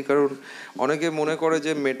আস্তে বলি, কারণ অনেকে মনে করে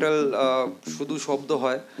যে মেটাল শুধু শব্দ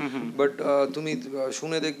হয়, বাট তুমি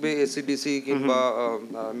শুনে দেখবে এসিডিসি কিংবা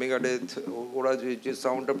মেগাডেথ, ওরা যে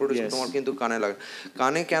সাউন্ডটা প্রডিউস করে তোমার কিন্তু কানে লাগে।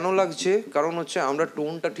 কানে কেন লাগছে? কারণ হচ্ছে আমরা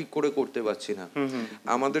টোনটা ঠিক করে করতে পারছি না,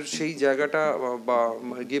 আমাদের সেই জায়গাটা বা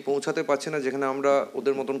গিয়ে পৌঁছাতে পারছি না যেখানে আমরা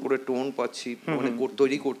ওদের মতন করে টোন পাচ্ছি, মানে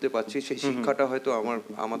তৈরি করতে পারছি। সেই শিক্ষাটা হয়তো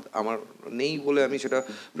আমার নেই বলে আমি সেটা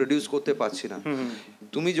প্রডিউস করতে পারছি না।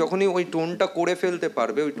 তুমি যখনই ওই টোনটা করে ফেলতে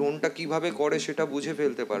পারবে, ওই টোনটা কিভাবে করে সেটা বুঝে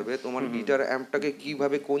ফেলতে পারবে, তোমার গিটার অ্যাম্পটাকে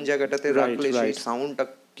কিভাবে কোন জায়গাটাতে রাখলে সেই সাউন্ডটা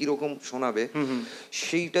কিরকম শোনাবে,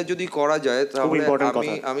 সেইটা যদি করা যায় তাহলে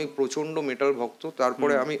আমি প্রচন্ড মেটাল ভক্ত।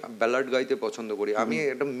 তারপরে আমি ব্যালাড গাইতে পছন্দ করি, আমি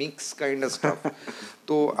একটা মিক্স কাইন্ড অফ স্টাফ।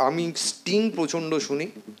 তো আমি স্টিং প্রচন্ড শুনি।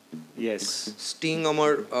 স্টিং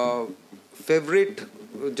আমার ফেভারিট।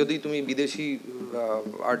 যদি তুমি বিদেশি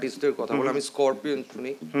আর্টিস্টদের কথা বলো, আমি স্করপিয়ন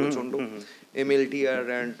শুনি প্রচন্ড, MLTR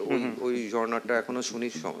অ্যান্ড ওই জর্নারটা এখনো শুনি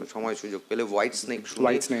সময় সুযোগ পেলে। হোয়াইট স্নেক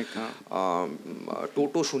শুনি,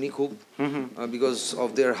 টোটো শুনি খুব, because of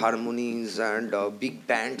their হারমোনিজ and big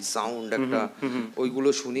band sound একটা, ওইগুলো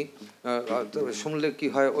শুনি। শুনলে কি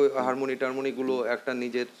হয়, ওই টারমোনিগুলো একটা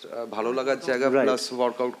নিজের ভালো লাগার জায়গা, প্লাস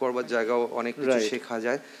ওয়ার্কআউট করবার জায়গাও, অনেক কিছু শেখা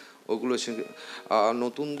যায় ওগুলো।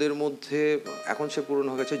 নতুনদের মধ্যে এখন সে পুরনো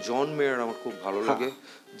হয়ে গেছে, জন মেয়ার আমার খুব ভালো লাগে,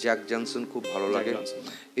 জ্যাক জনসন খুব ভালো লাগে।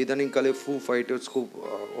 ইদানিংকালে ফু ফাইটার্স খুব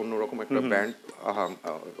অন্যরকম একটা ব্যান্ড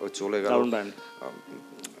চলে গেল,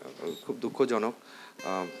 খুব দুঃখজনক।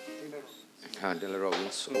 হ্যাঁ, টেলর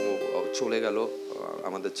রবিন্স ও চলে গেল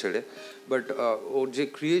আমাদের ছেড়ে। বাট ওর যে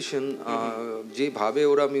ক্রিয়েশন, যেভাবে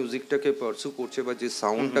ওরা মিউজিকটাকে পারসু করছে, বা যে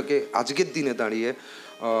সাউন্ডটাকে আজকের দিনে দাঁড়িয়ে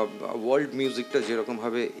ওয়ার্ল্ড মিউজিকটা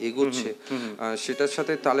যেরকমভাবে এগোচ্ছে, সেটার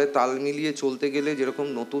সাথে তাল মিলিয়ে চলতে গেলে যেরকম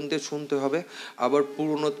নতুনদের শুনতে হবে, আবার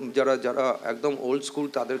পুরনো যারা একদম ওল্ড স্কুল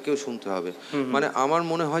তাদেরকেও শুনতে হবে। মানে আমার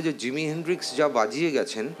মনে হয় যে জিমি হেন্ড্রিক্স যা বাজিয়ে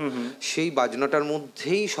গেছেন, সেই বাজনাটার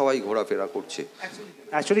মধ্যেই সবাই ঘোরাফেরা করছে।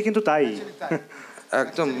 অ্যাকচুয়ালি কিন্তু তাই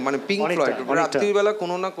একদম, মানে পিঙ্ক ফ্লয়েড রাত্রিবেলা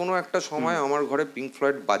কোনো না কোনো একটা সময় আমার ঘরে পিঙ্ক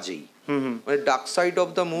ফ্লয়েড বাজেই। মানে dark side of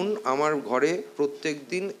the moon আমার ঘরে প্রত্যেক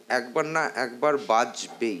দিন একবার না একবার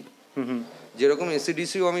বাজবেই। যেরকম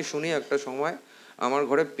এসিডিসিও আমি শুনি একটা সময়, আমার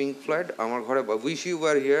ঘরে পিঙ্ক ফ্লয়েড, আমার ঘরে উইশ ইউ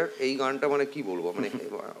ওয়ার হিয়ার, এই গানটা মানে কি বলবো,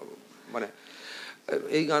 মানে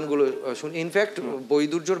এই গানগুলো শুনি। ইনফ্যাক্ট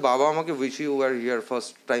বৈদুর্যর বাবা আমাকে wish you were here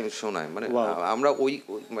first time শোনায়। মানে আমরা ওই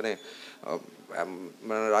মানে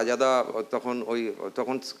রাজাদা তখন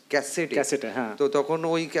ক্যাসেটে, তো তখন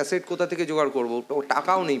ওই ক্যাসেট কোথা থেকে জোগাড় করবো,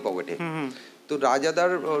 টাকাও নেই পকেটে। তো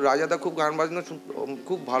রাজাদা খুব গান বাজনা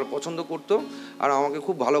খুব ভালো পছন্দ করতো, আর আমাকে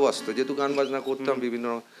খুব ভালোবাসতো, যেহেতু গান বাজনা করতাম বিভিন্ন।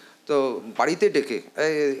 তো বাড়িতে ডেকে,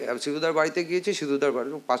 সিধুদার বাড়িতে গিয়েছি, সিধুদার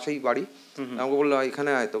বাড়ির পাশেই বাড়ি, আমাকে বললো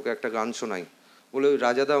এখানে আয়, তোকে একটা গান শোনাই বলে ওই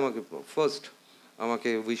রাজাদা আমাকে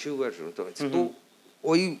উইশ ইউ ওয়ার শুনতে হয়েছে। তো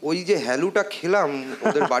ওই যে হ্যালুটা খেলাম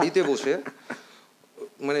ওদের বাড়িতে বসে,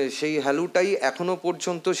 মানে সেই হ্যালুটাই এখনো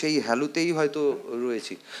পর্যন্ত সেই হ্যালুতেই হয়তো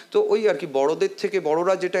রয়েছি। তো ওই আর কি, বড়দের থেকে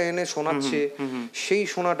বড়রা যেটা এনে শোনাচ্ছে সেই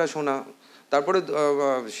শোনাটা শোনা। তারপরে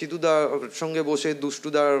সিধুদার সঙ্গে বসে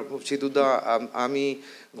সিধুদা আমি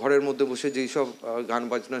ঘরের মধ্যে বসে যেই সব গান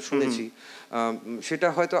বাজনা শুনেছি, সেটা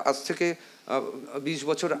হয়তো আজ থেকে 20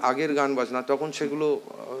 বছর আগের গান বাজনা, তখন সেগুলো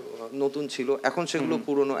নতুন ছিল, এখন সেগুলো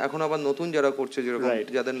পুরনো, এখন আবার নতুন যারা করছে, যেরকম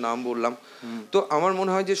যাদের নাম বললাম। তো আমার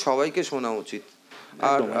মনে হয় যে সবাইকে শোনা উচিত।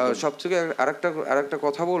 আর সবথেকে আরেকটা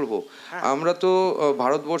কথা বলবো, আমরা তো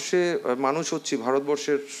ভারতবর্ষে মানুষ হচ্ছি,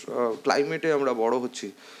 ভারতবর্ষের ক্লাইমেটে আমরা বড় হচ্ছি,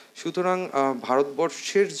 সুতরাং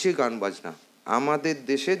ভারতবর্ষের যে গান বাজনা, আমাদের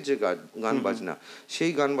দেশের যে গান বাজনা,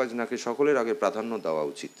 সেই গান বাজনাকে সকলের আগে প্রাধান্য দেওয়া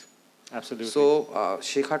উচিত। সো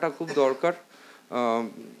শেখাটা খুব দরকার।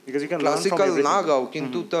 ক্লাসিক্যাল না গাও,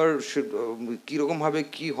 কিন্তু তার কিরকম ভাবে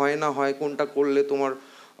কি হয় না হয়, কোনটা করলে তোমার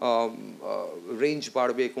রেঞ্জ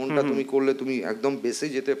বাড়বে, কোনটা তুমি করলে তুমি একদম বেসে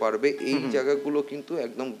যেতে পারবে, এই জায়গাগুলো কিন্তু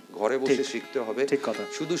একদম ঘরে বসে শিখতে হবে,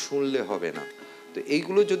 শুধু শুনলে হবে না। তো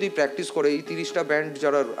এইগুলো যদি প্র্যাকটিস করে, এই 30টা ব্যান্ড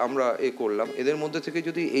যারা আমরা করলাম, এদের মধ্যে থেকে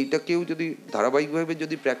যদি এইটাকেও যদি ধারাবাহিকভাবে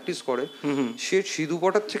যদি প্র্যাকটিস করে, সে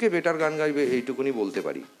সিধু-পটার থেকে বেটার গান গাইবে, এইটুকুনি বলতে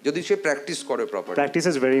পারি, যদি সে প্র্যাকটিস করে proper. Practice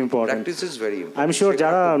is very important. Practice is very important. I am sure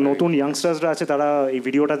যারা নতুন ইয়াংস্টার্সরা আছে তারা এই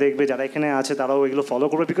ভিডিওটা দেখবে, যারা এখানে আছে তারাও এগুলো ফলো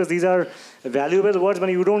করবে, বিকজ দিজ আর ভ্যালুয়েবল ওয়ার্ডস।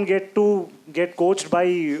 মানে you don't get coached by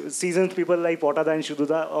seasoned people like Potada and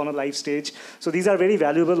Sidhu-Pota on a live stage. So these are very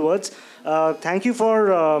valuable words. Thank you for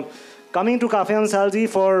coming to Kaffee Am Salzsee.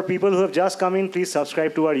 For people who have just come in, please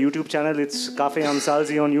subscribe to our YouTube channel. It's Kaffee Am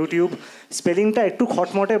Salzsee on YouTube. Spelling ta ekটু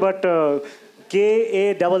খটমটে, but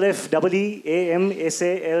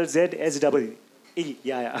KAFFEAMSALZSE.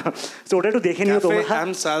 So ওটা একটু দেখে নিও তোমরা। Kaffee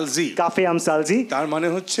Am Salzsee, Kaffee Am Salzsee, তার মানে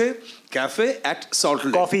হচ্ছে cafe at salt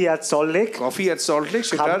lake, coffee at salt lake, coffee at salt lake,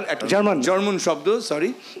 সেটার একটা জার্মান শব্দ, সরি।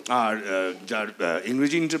 আর যার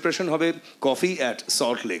ইংরেজি ইন্টারপ্রেশন হবে coffee at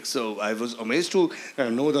salt lake. So I was amazed to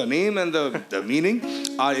know the name and the meaning.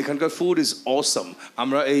 আর এখানকার ফুড ইজ অসম।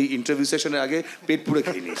 আমরা এই interview সেশনের আগে পেট পুরে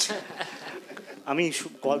খেয়ে নিয়েছি। আমি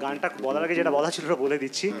গানটা বলার আগে যেটা বলা ছিল ওটা বলে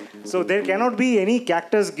দিচ্ছি। So there cannot B any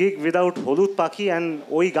cactus gig without হলুদ পাখি, অ্যান্ড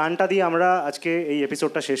ওই গানটা দিয়ে আমরা আজকে এই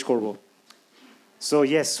এপিসোডটা শেষ করব। সো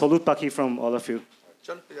ইয়েস, হলুদ পাখি ফ্রম অল অফ ইউ।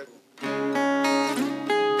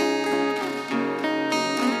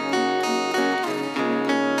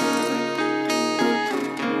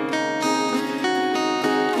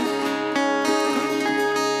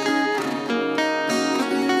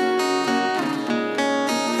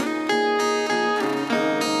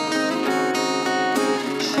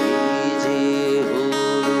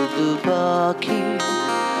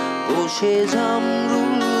 বসে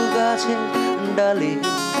জামরুল গাছের ডালে,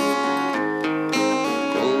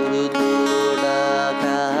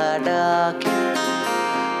 ডাকে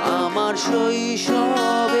আমার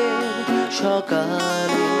শৈশবের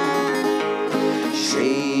সকালে।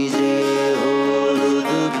 সেই যে হলুদ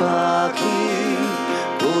পাখি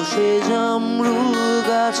বসে জামরুল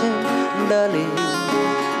গাছের ডালে,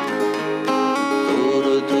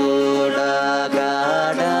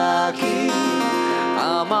 ডাকি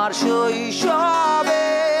আমার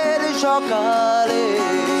শৈশবের সকালে।